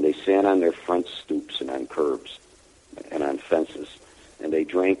 and they sat on their front stoops and on curbs and on fences, and they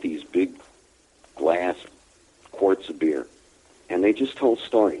drank these big glass quarts of beer, and they just told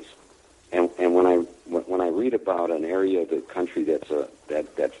stories. And when I read about an area of the country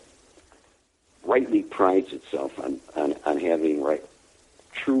that rightly prides itself on having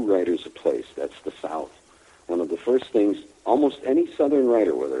true writers of place, that's the South. One of the first things almost any Southern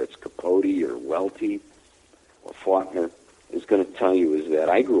writer, whether it's Capote or Welty or Faulkner, is going to tell you is that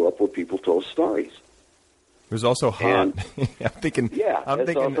I grew up where people told stories. was also hot. And, I'm thinking. Yeah, I'm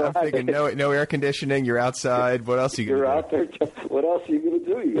thinking no air conditioning. You're outside. What else are you going to do? You're out there. What else are you going to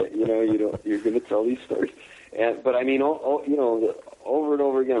do? You're going to tell these stories. But I mean, over and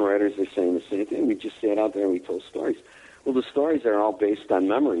over again, writers are saying the same thing. We just sat out there and we told stories. Well, the stories are all based on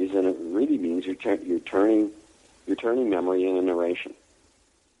memories, and it really means you're turning memory into narration.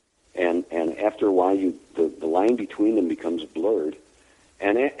 And after a while, the line between them becomes blurred.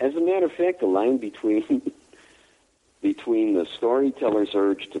 And as a matter of fact, the line between the storyteller's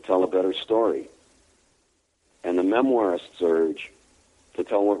urge to tell a better story and the memoirist's urge to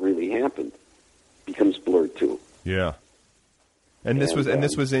tell what really happened becomes blurred too. Yeah. And this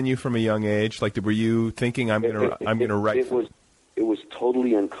was in you from a young age. Like, were you thinking I'm gonna write? It was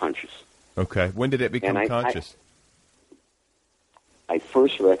totally unconscious. Okay. When did it become conscious? I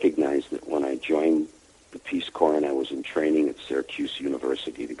first recognized it when I joined the Peace Corps and I was in training at Syracuse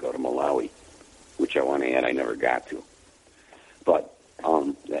University to go to Malawi, which I want to add I never got to. But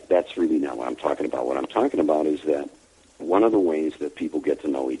that's really not what I'm talking about. What I'm talking about is that one of the ways that people get to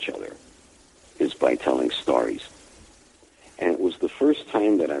know each other is by telling stories. And it was the first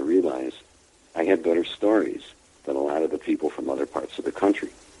time that I realized I had better stories than a lot of the people from other parts of the country.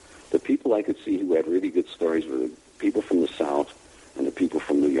 The people I could see who had really good stories were the people from the South and the people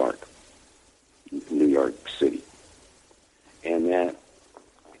from New York City. And that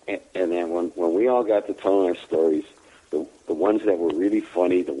when we all got to telling our stories, the ones that were really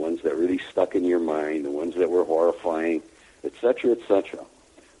funny, the ones that really stuck in your mind, the ones that were horrifying, etc.,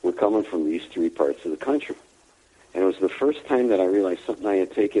 were coming from these three parts of the country. And it was the first time that I realized something I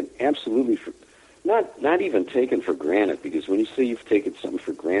had taken absolutely for, not even taken for granted, because when you say you've taken something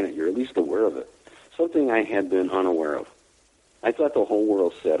for granted, you're at least aware of it. Something I had been unaware of. I thought the whole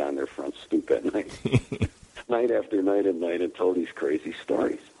world sat on their front stoop at night, night after night and night, and told these crazy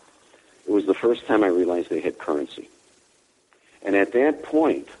stories. It was the first time I realized they had currency. And at that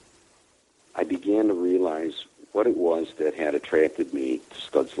point, I began to realize what it was that had attracted me to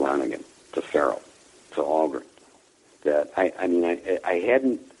Studs Lonigan, to Farrell, to Algren. That I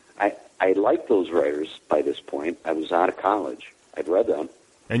liked those writers by this point. I was out of college. I'd read them.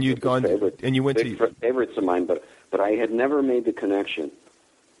 And you'd gone, and you went to favorites of mine, but I had never made the connection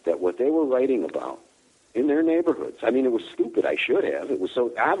that what they were writing about in their neighborhoods. I mean, it was stupid. I should have. It was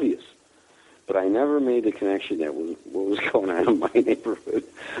so obvious. But I never made the connection that what was going on in my neighborhood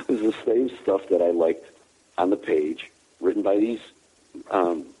was the same stuff that I liked on the page, written by these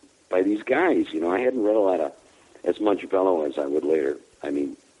guys. I hadn't read as much Bellow as I would later. I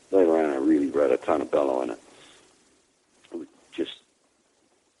mean, later on I really read a ton of Bellow, and it was just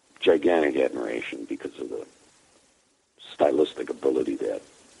gigantic admiration because of the stylistic ability that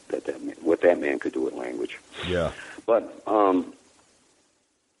man, what that man could do with language. Yeah. But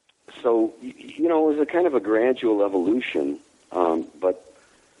so it was a kind of a gradual evolution, but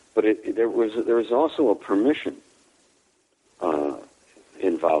there was also a permission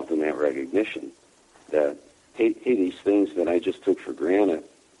involved in that recognition that hey, these things that I just took for granted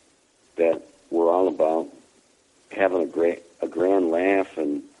that were all about having a grand laugh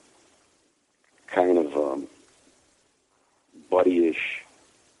and kind of buddyish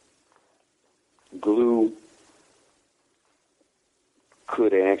glue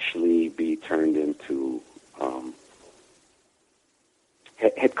could actually be turned into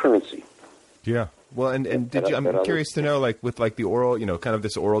had currency. Yeah. Well, and did you? I'm curious to know, like with like the oral, kind of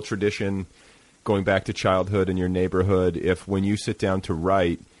this oral tradition going back to childhood in your neighborhood. If when you sit down to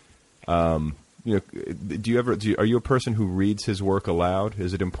write, are you a person who reads his work aloud?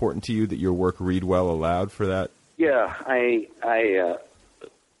 Is it important to you that your work read well aloud for that? Yeah, I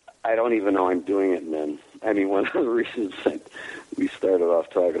don't even know I'm doing it, man. I mean, one of the reasons we started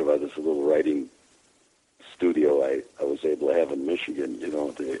off talking about this little writing studio I was able to have in Michigan,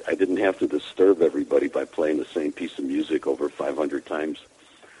 I didn't have to disturb everybody by playing the same piece of music over 500 times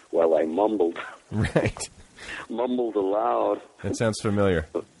while I mumbled. Right. Mumbled aloud. That sounds familiar.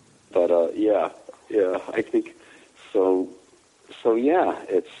 But yeah, I think so. So yeah,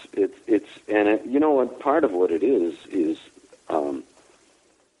 it's and what part of what it is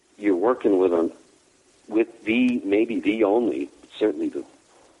you're working with maybe the only, certainly the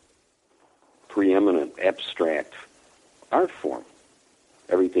preeminent abstract art form.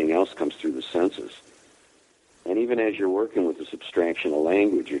 Everything else comes through the senses. And even as you're working with this abstraction of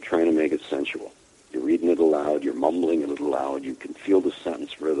language, you're trying to make it sensual. You're reading it aloud, you're mumbling it aloud, you can feel the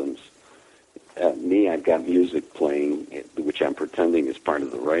sentence rhythms. I've got music playing, which I'm pretending is part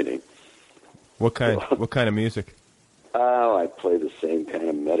of the writing. What kind of music? Oh, I play the same kind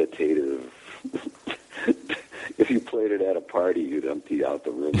of meditative, if you played it at a party, you'd empty out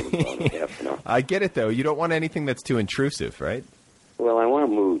the room in about half an hour. I get it, though. You don't want anything that's too intrusive, right? Well, I want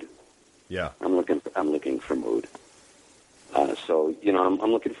mood. Yeah. I'm looking for mood. So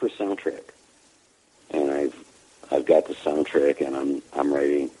I'm looking for a soundtrack, and I've got the soundtrack, and I'm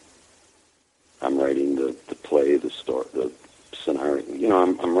writing the play, the story, the scenario.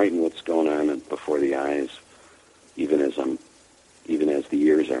 I'm writing what's going on before the eyes, even as the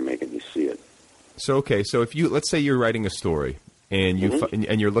ears are making me see it. So okay, so if let's say you're writing a story, and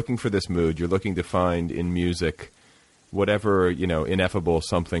and you're looking for this mood, you're looking to find in music whatever, ineffable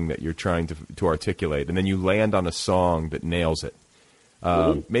something that you're trying to articulate, and then you land on a song that nails it.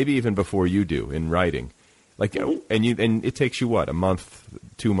 Maybe even before you do in writing, and it takes you what, a month,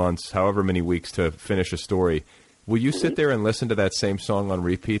 2 months, however many weeks to finish a story. Will you sit there and listen to that same song on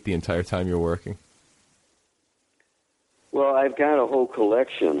repeat the entire time you're working? Well, I've got a whole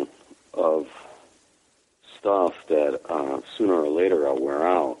collection of stuff that sooner or later I'll wear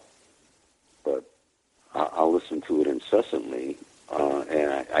out, but I'll listen to it incessantly,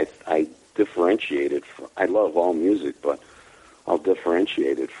 and I differentiate it from, I love all music, but I'll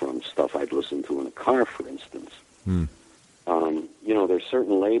differentiate it from stuff I'd listen to in a car, for instance. There's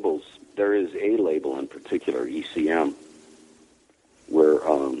certain labels. There is a label in particular, ECM, where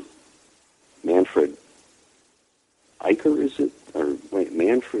Manfred Eicher, is it? Or wait,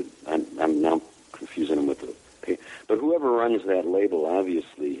 Manfred, I'm now confusing him with the... But whoever runs that label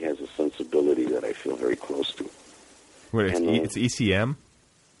obviously has a sensibility that I feel very close to. Wait, it's ECM?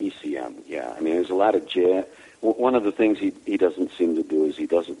 ECM, yeah. I mean, there's a lot of jazz. One of the things he doesn't seem to do is he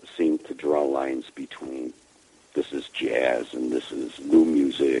doesn't seem to draw lines between this is jazz and this is new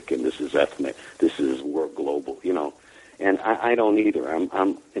music and this is ethnic, this is world global, And I don't either.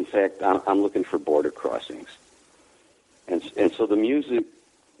 In fact, I'm looking for border crossings. And so the music,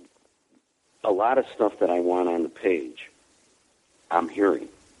 a lot of stuff that I want on the page, I'm hearing.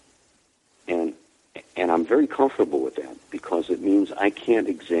 And I'm very comfortable with that because it means I can't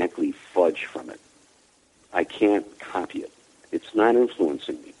exactly fudge from it. I can't copy it. It's not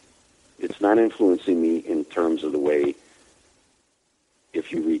influencing me. It's not influencing me in terms of the way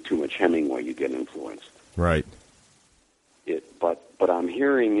if you read too much Hemingway, you get influenced. Right. But I'm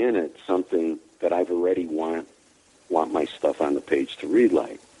hearing in it something that I've already want my stuff on the page to read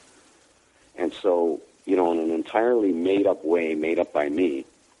like. And so, in an entirely made-up way, made up by me,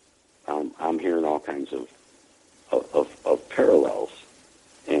 I'm hearing all kinds of parallels.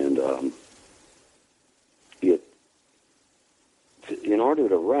 And in order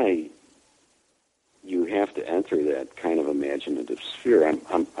to write, you have to enter that kind of imaginative sphere.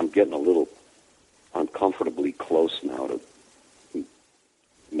 I'm getting a little uncomfortably close now to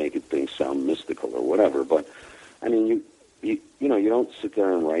making things sound mystical or whatever. But I mean, you don't sit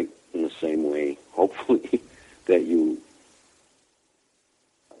there and write in the same way. Hopefully, that you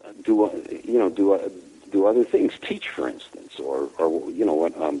do other things. Teach, for instance, or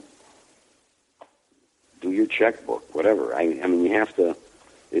do your checkbook, whatever. I mean, you have to.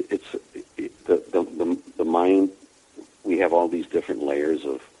 The mind. We have all these different layers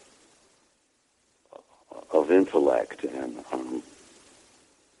of intellect,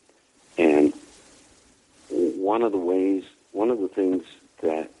 and one of the things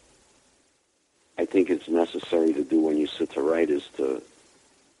that I think it's necessary to do when you sit to write is to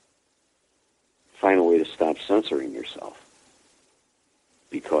find a way to stop censoring yourself.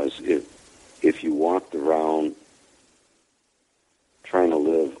 Because if you walked around trying to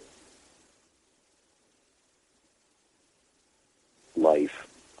live life,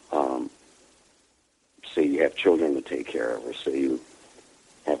 say you have children to take care of, or say you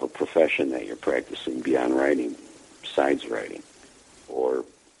have a profession that you're practicing beyond writing, besides writing, or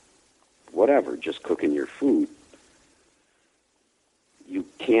whatever, just cooking your food, you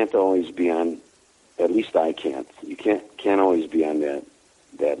can't always be on, at least I can't, you can't always be on that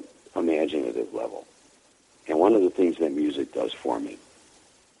imaginative level. And one of the things that music does for me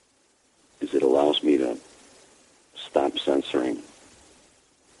is it allows me to stop censoring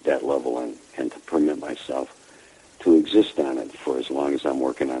that level and to permit myself to exist on it for as long as I'm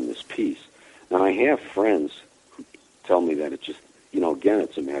working on this piece. Now, I have friends who tell me that it's just, again,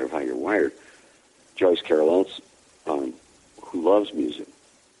 it's a matter of how you're wired. Joyce Carol Oates, who loves music,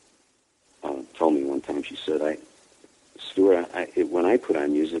 told me one time, she said, Stuart, when I put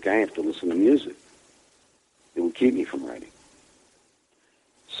on music, I have to listen to music. It would keep me from writing.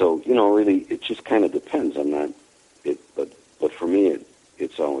 So, really, it just kind of depends. But for me,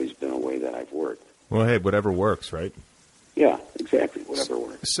 it's always been a way that I've worked. Well, hey, whatever works, right? Yeah, exactly, whatever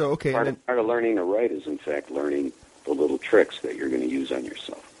works. So, okay. Part of learning to write is, in fact, learning the little tricks that you're going to use on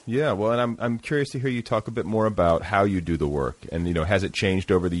yourself. Yeah, well, and I'm curious to hear you talk a bit more about how you do the work, and has it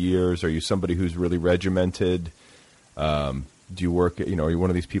changed over the years? Are you somebody who's really regimented? Do you work? Are you one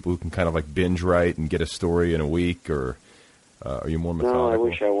of these people who can kind of like binge write and get a story in a week, or are you more methodical? No, I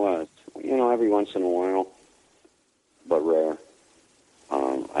wish I was. Every once in a while, but rare.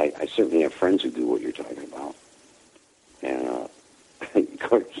 I certainly have friends who do what you're talking about, and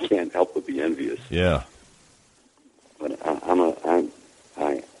you can't help but be envious. Yeah. But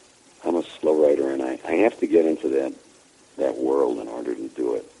I'm a slow writer, and I have to get into that world in order to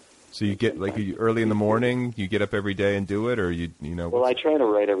do it. So you get early in the morning, you get up every day and do it, or you know? Well, I try to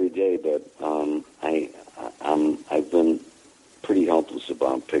write every day, but I've been pretty helpless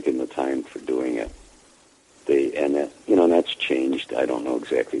about picking the time for doing it. That's changed. I don't know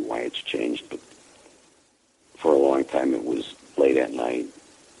exactly why it's changed, but for a long time it was late at night.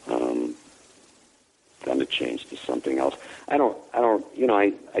 Then it changed to something else. I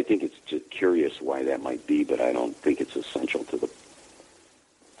think it's just curious why that might be, but I don't think it's essential to the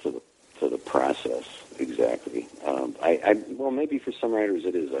process exactly. Well, maybe for some writers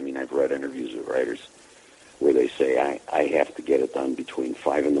it is. I mean, I've read interviews with writers where they say I have to get it done between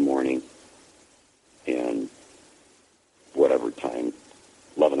 5 in the morning and whatever time,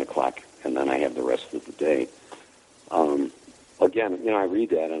 11 o'clock, and then I have the rest of the day. Again, I read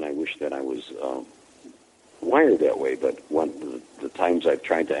that and I wish that I was wired that way, but the times I've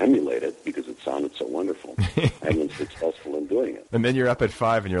tried to emulate it because it sounded so wonderful, I've been successful in doing it. And then you're up at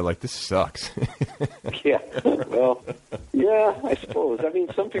 5 and you're like, this sucks. Yeah, well, yeah, I suppose. I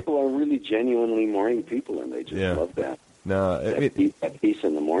mean, some people are really genuinely morning people, and they just love that. No, that peace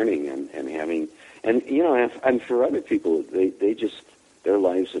in the morning and having, and for other people, they just, their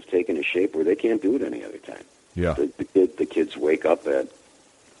lives have taken a shape where they can't do it any other time. Yeah, the kids wake up and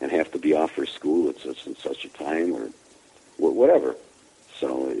have to be off for school at such and such a time, or whatever.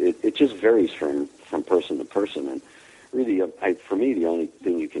 So it just varies from person to person, and really, for me, the only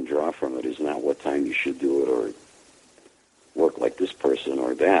thing you can draw from it is not what time you should do it or work like this person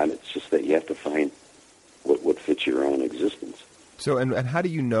or that. It's just that you have to find what fits your own existence. So, and how do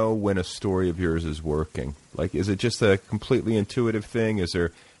you know when a story of yours is working? Like, is it just a completely intuitive thing?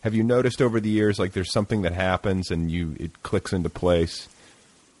 Have you noticed over the years, like, there's something that happens and it clicks into place?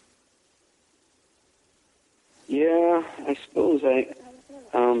 Yeah, I suppose the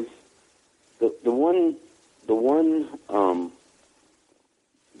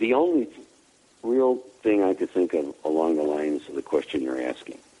only real thing I could think of along the lines of the question you're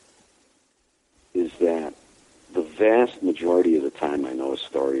asking is that the vast majority of the time I know a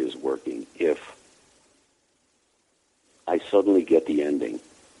story is working if I suddenly get the ending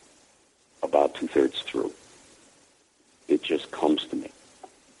about 2/3 through. It just comes to me.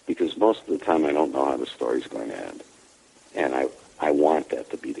 Because most of the time I don't know how the story's going to end. And I want that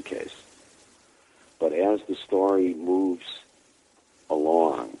to be the case. But as the story moves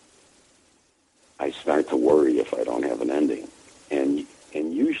along, I start to worry if I don't have an ending. And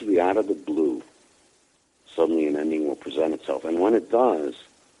usually out of the blue, suddenly an ending will present itself. And when it does,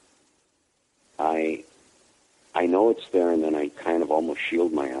 I know it's there, and then I kind of almost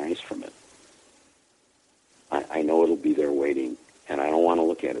shield my eyes from it. I know it'll be there waiting, and I don't want to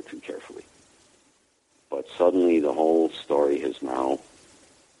look at it too carefully. But suddenly the whole story has now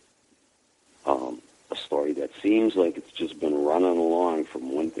a story that seems like it's just been running along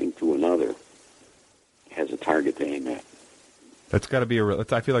from one thing to another, has a target to aim at. That's got to be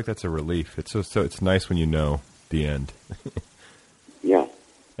I feel like that's a relief. It's so it's nice when you know the end. Yeah.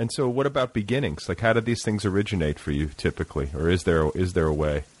 And so, what about beginnings? Like, how did these things originate for you typically, or is there a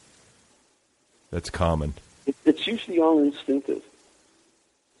way that's common? It's usually all instinctive.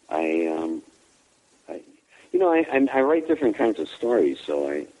 I write different kinds of stories,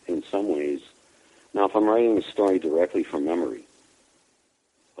 so in some ways, now if I'm writing a story directly from memory,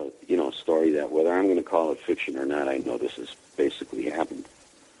 a story that whether I'm going to call it fiction or not, I know this has basically happened.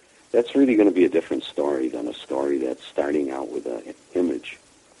 That's really going to be a different story than a story that's starting out with an image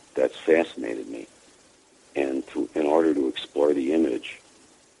that's fascinated me. And in order to explore the image,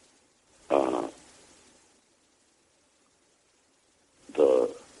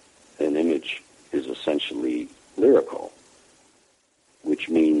 an image is essentially lyrical, which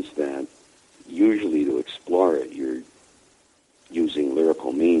means that usually to explore it, you're using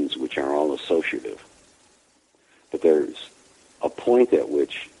lyrical means, which are all associative. But there's a point at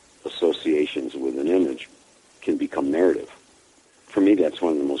which associations with an image can become narrative. For me, that's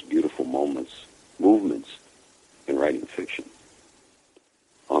one of the most beautiful movements in writing fiction.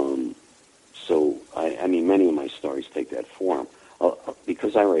 So, many of my stories take that form.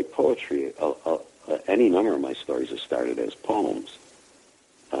 Because I write poetry, any number of my stories have started as poems.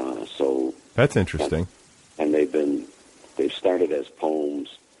 So that's interesting. And they've started as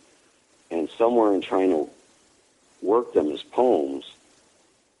poems, and somewhere in trying to work them as poems,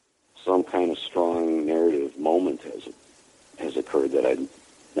 some kind of strong narrative moment has occurred that I'd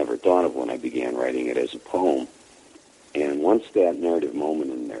never thought of when I began writing it as a poem. And once that narrative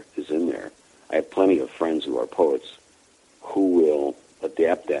moment is in there, I have plenty of friends who are poets who will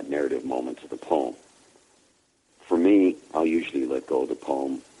adapt that narrative moment to the poem. For me, I'll usually let go of the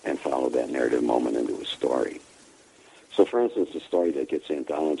poem and follow that narrative moment into a story. So, for instance, a story that gets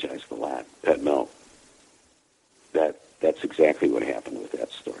anthologized a lot, Pet Milk, that's exactly what happened with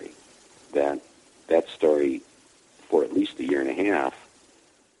that story. That story, for at least a year and a half,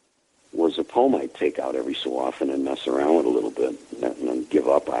 was a poem I'd take out every so often and mess around with a little bit, and then give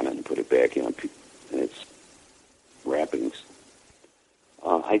up on it and put it back in its wrappings.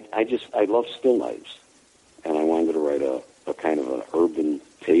 I love still lifes, and I wanted to write a kind of an urban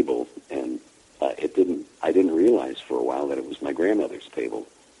table, and I didn't realize for a while that it was my grandmother's table.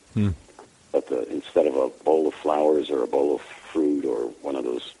 But instead of a bowl of flowers or a bowl of fruit or one of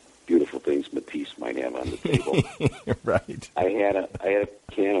those beautiful things Matisse might have on the table, right? I had a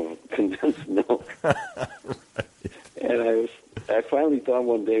can of condensed milk, right. And I finally thought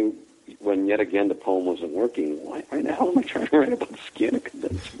one day, when yet again the poem wasn't working, why the hell am I trying to write about the skin of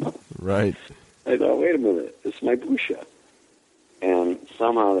condensed milk? Right. I thought, wait a minute, it's my Busha. And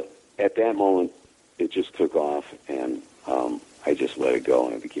somehow at that moment it just took off, and I just let it go,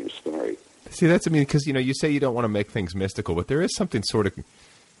 and it became a story. See, that's, because, you say you don't want to make things mystical, but there is something sort of,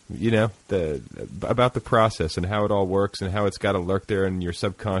 about the process and how it all works and how it's got to lurk there in your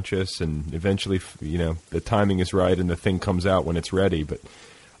subconscious, and eventually, the timing is right and the thing comes out when it's ready. But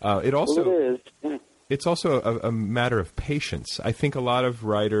it also, well, it is. Yeah. It's also a matter of patience. I think a lot of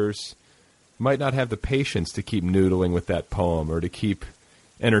writers might not have the patience to keep noodling with that poem or to keep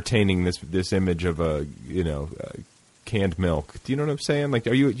entertaining this image of canned milk. Do you know what I'm saying? Like,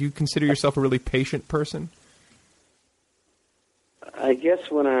 you consider yourself a really patient person? I guess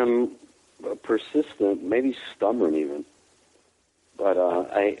when I'm persistent, maybe stubborn even. But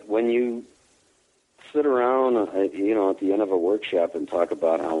when you sit around, at the end of a workshop and talk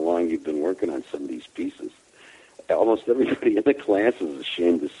about how long you've been working on some of these pieces, almost everybody in the class is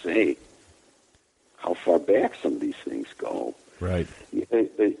ashamed to say how far back some of these things go. Right.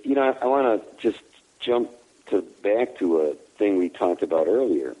 I want to just jump back to a thing we talked about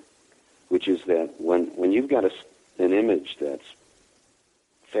earlier, which is that when you've got an image that's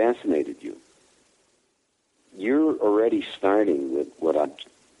fascinated you, you're already starting with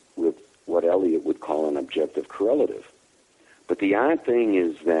what Eliot would call an objective correlative. But the odd thing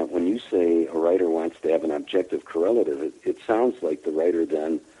is that when you say a writer wants to have an objective correlative, it sounds like the writer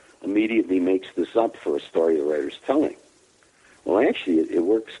then immediately makes this up for a story the writer's telling. Well, actually, it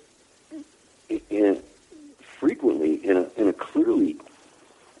works frequently in a clearly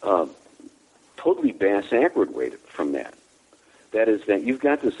totally bass-backward way from that. That is that you've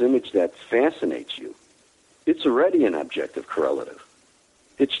got this image that fascinates you. It's already an objective correlative.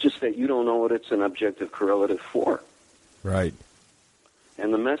 It's just that you don't know what it's an objective correlative for. Right.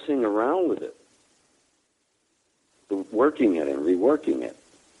 And the messing around with it, the working it and reworking it,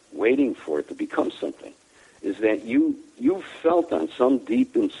 waiting for it to become something, is that you've felt on some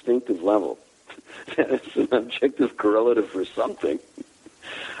deep instinctive level that it's an objective correlative for something,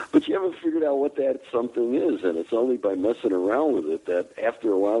 but you haven't figured out what that something is, and it's only by messing around with it that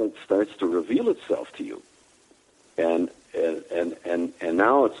after a while it starts to reveal itself to you, and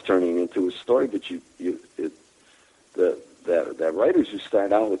now it's turning into a story. But that writers who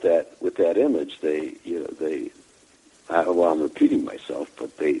start out with that image, I'm repeating myself,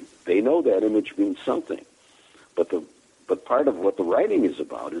 but they know that image means something, but part of what the writing is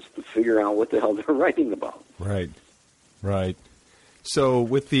about is to figure out what the hell they're writing about. Right. So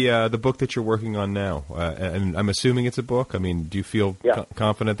with the book that you're working on now, and I'm assuming it's a book. Do you feel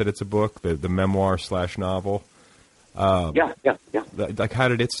confident that it's a book, the memoir/novel? Yeah. Like, how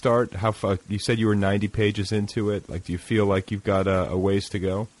did it start? How far? You said you were 90 pages into it. Like, do you feel like you've got a ways to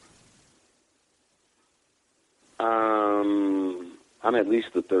go? I'm at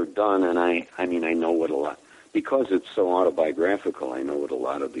least a third done, and I know what a lot, because it's so autobiographical, I know what a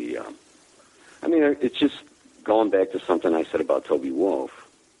lot of the, it's just going back to something I said about Toby Wolfe,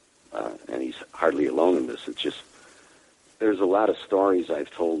 and he's hardly alone in this. It's just, there's a lot of stories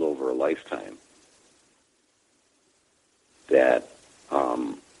I've told over a lifetime that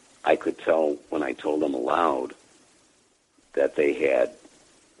I could tell when I told them aloud that they had,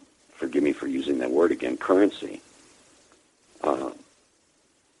 forgive me for using that word again, currency.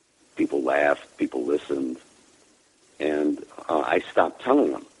 People laughed, people listened, and I stopped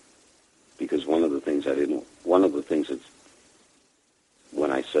telling them. because one of the things that's,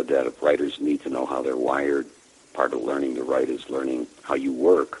 when I said that if writers need to know how they're wired, part of learning to write is learning how you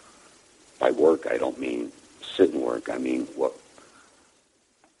work. By work, I don't mean sit and work. I mean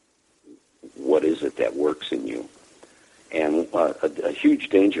what is it that works in you? And a huge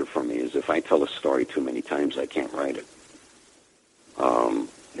danger for me is if I tell a story too many times, I can't write it.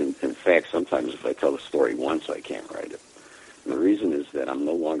 In fact, sometimes if I tell a story once, I can't write it. And the reason is that I'm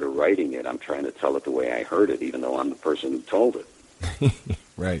no longer writing it. I'm trying to tell it the way I heard it, even though I'm the person who told it.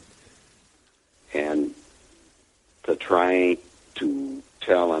 Right. And to try to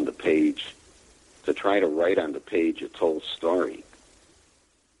tell on the page, to try to write on the page a told story,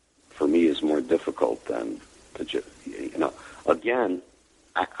 for me is more difficult than to just, again,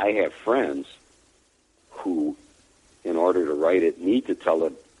 I have friends who, in order to write it, need to tell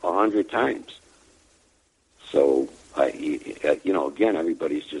it 100 times. So, again,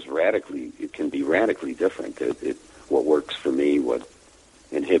 everybody's just it can be radically different. What works for me, what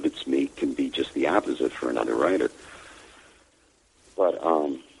inhibits me, can be just the opposite for another writer. But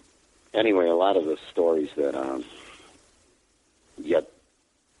anyway, a lot of the stories that, yet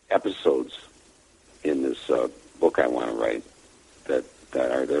episodes in this book I want to write that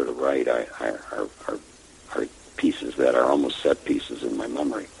are there to write are pieces that are almost set pieces in my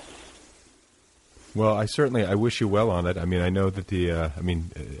memory. Well, I wish you well on it. I mean, I know that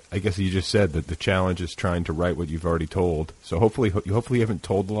I guess you just said that the challenge is trying to write what you've already told. So hopefully you haven't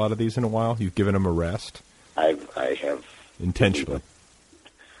told a lot of these in a while. You've given them a rest. I have intentionally.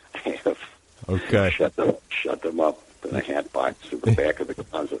 I have. Okay. Shut them up in a hat box at the back of the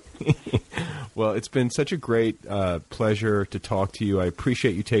closet. Well, it's been such a great pleasure to talk to you. I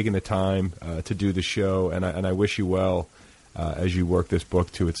appreciate you taking the time to do the show, and I wish you well as you work this book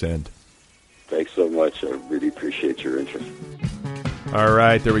to its end. Thanks so much. I really appreciate your interest. All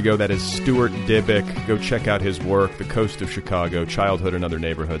right, there we go. That is Stuart Dybek. Go check out his work, The Coast of Chicago, Childhood and Other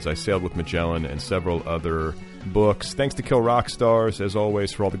Neighborhoods. I Sailed with Magellan, and several other books. Thanks to Kill Rock Stars, as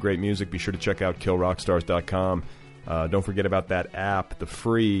always, for all the great music. Be sure to check out killrockstars.com. Don't forget about that app, the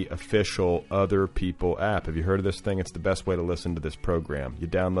free official Other People app. Have you heard of this thing? It's the best way to listen to this program. You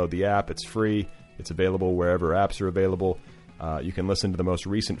download the app. It's free. It's available wherever apps are available. You can listen to the most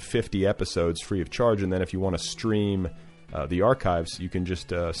recent 50 episodes free of charge, and then if you want to stream the archives, you can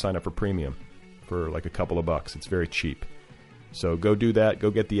just sign up for premium for like a couple of bucks. It's very cheap. So go do that.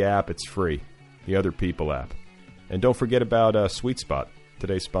 Go get the app. It's free. The Other People app. And don't forget about Sweet Spot,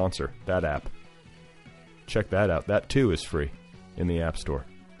 today's sponsor, that app. Check that out. That, too, is free in the App Store.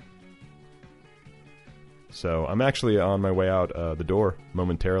 So I'm actually on my way out the door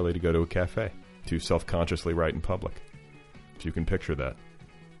momentarily to go to a cafe to self-consciously write in public. If you can picture that.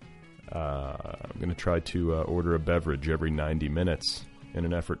 I'm going to try to order a beverage every 90 minutes in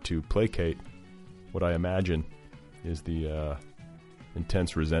an effort to placate what I imagine is the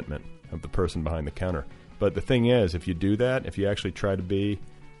intense resentment of the person behind the counter. But the thing is, if you do that, if you actually try to be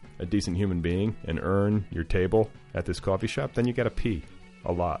a decent human being and earn your table at this coffee shop, then you got to pee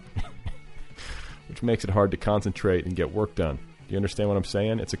a lot, which makes it hard to concentrate and get work done. Do you understand what I'm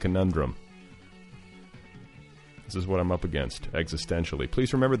saying? It's a conundrum. This is what I'm up against, existentially.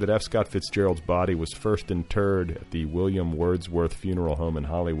 Please remember that F. Scott Fitzgerald's body was first interred at the William Wordsworth Funeral Home in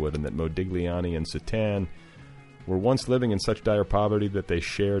Hollywood, and that Modigliani and Satan were once living in such dire poverty that they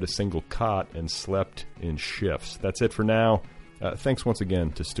shared a single cot and slept in shifts. That's it for now. Thanks once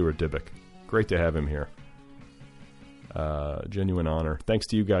again to Stuart Dybek. Great to have him here. Genuine honor. Thanks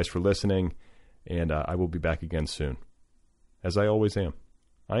to you guys for listening, and I will be back again soon, as I always am.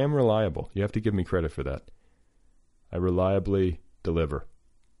 I am reliable. You have to give me credit for that. I reliably deliver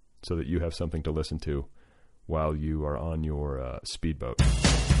so that you have something to listen to while you are on your speedboat.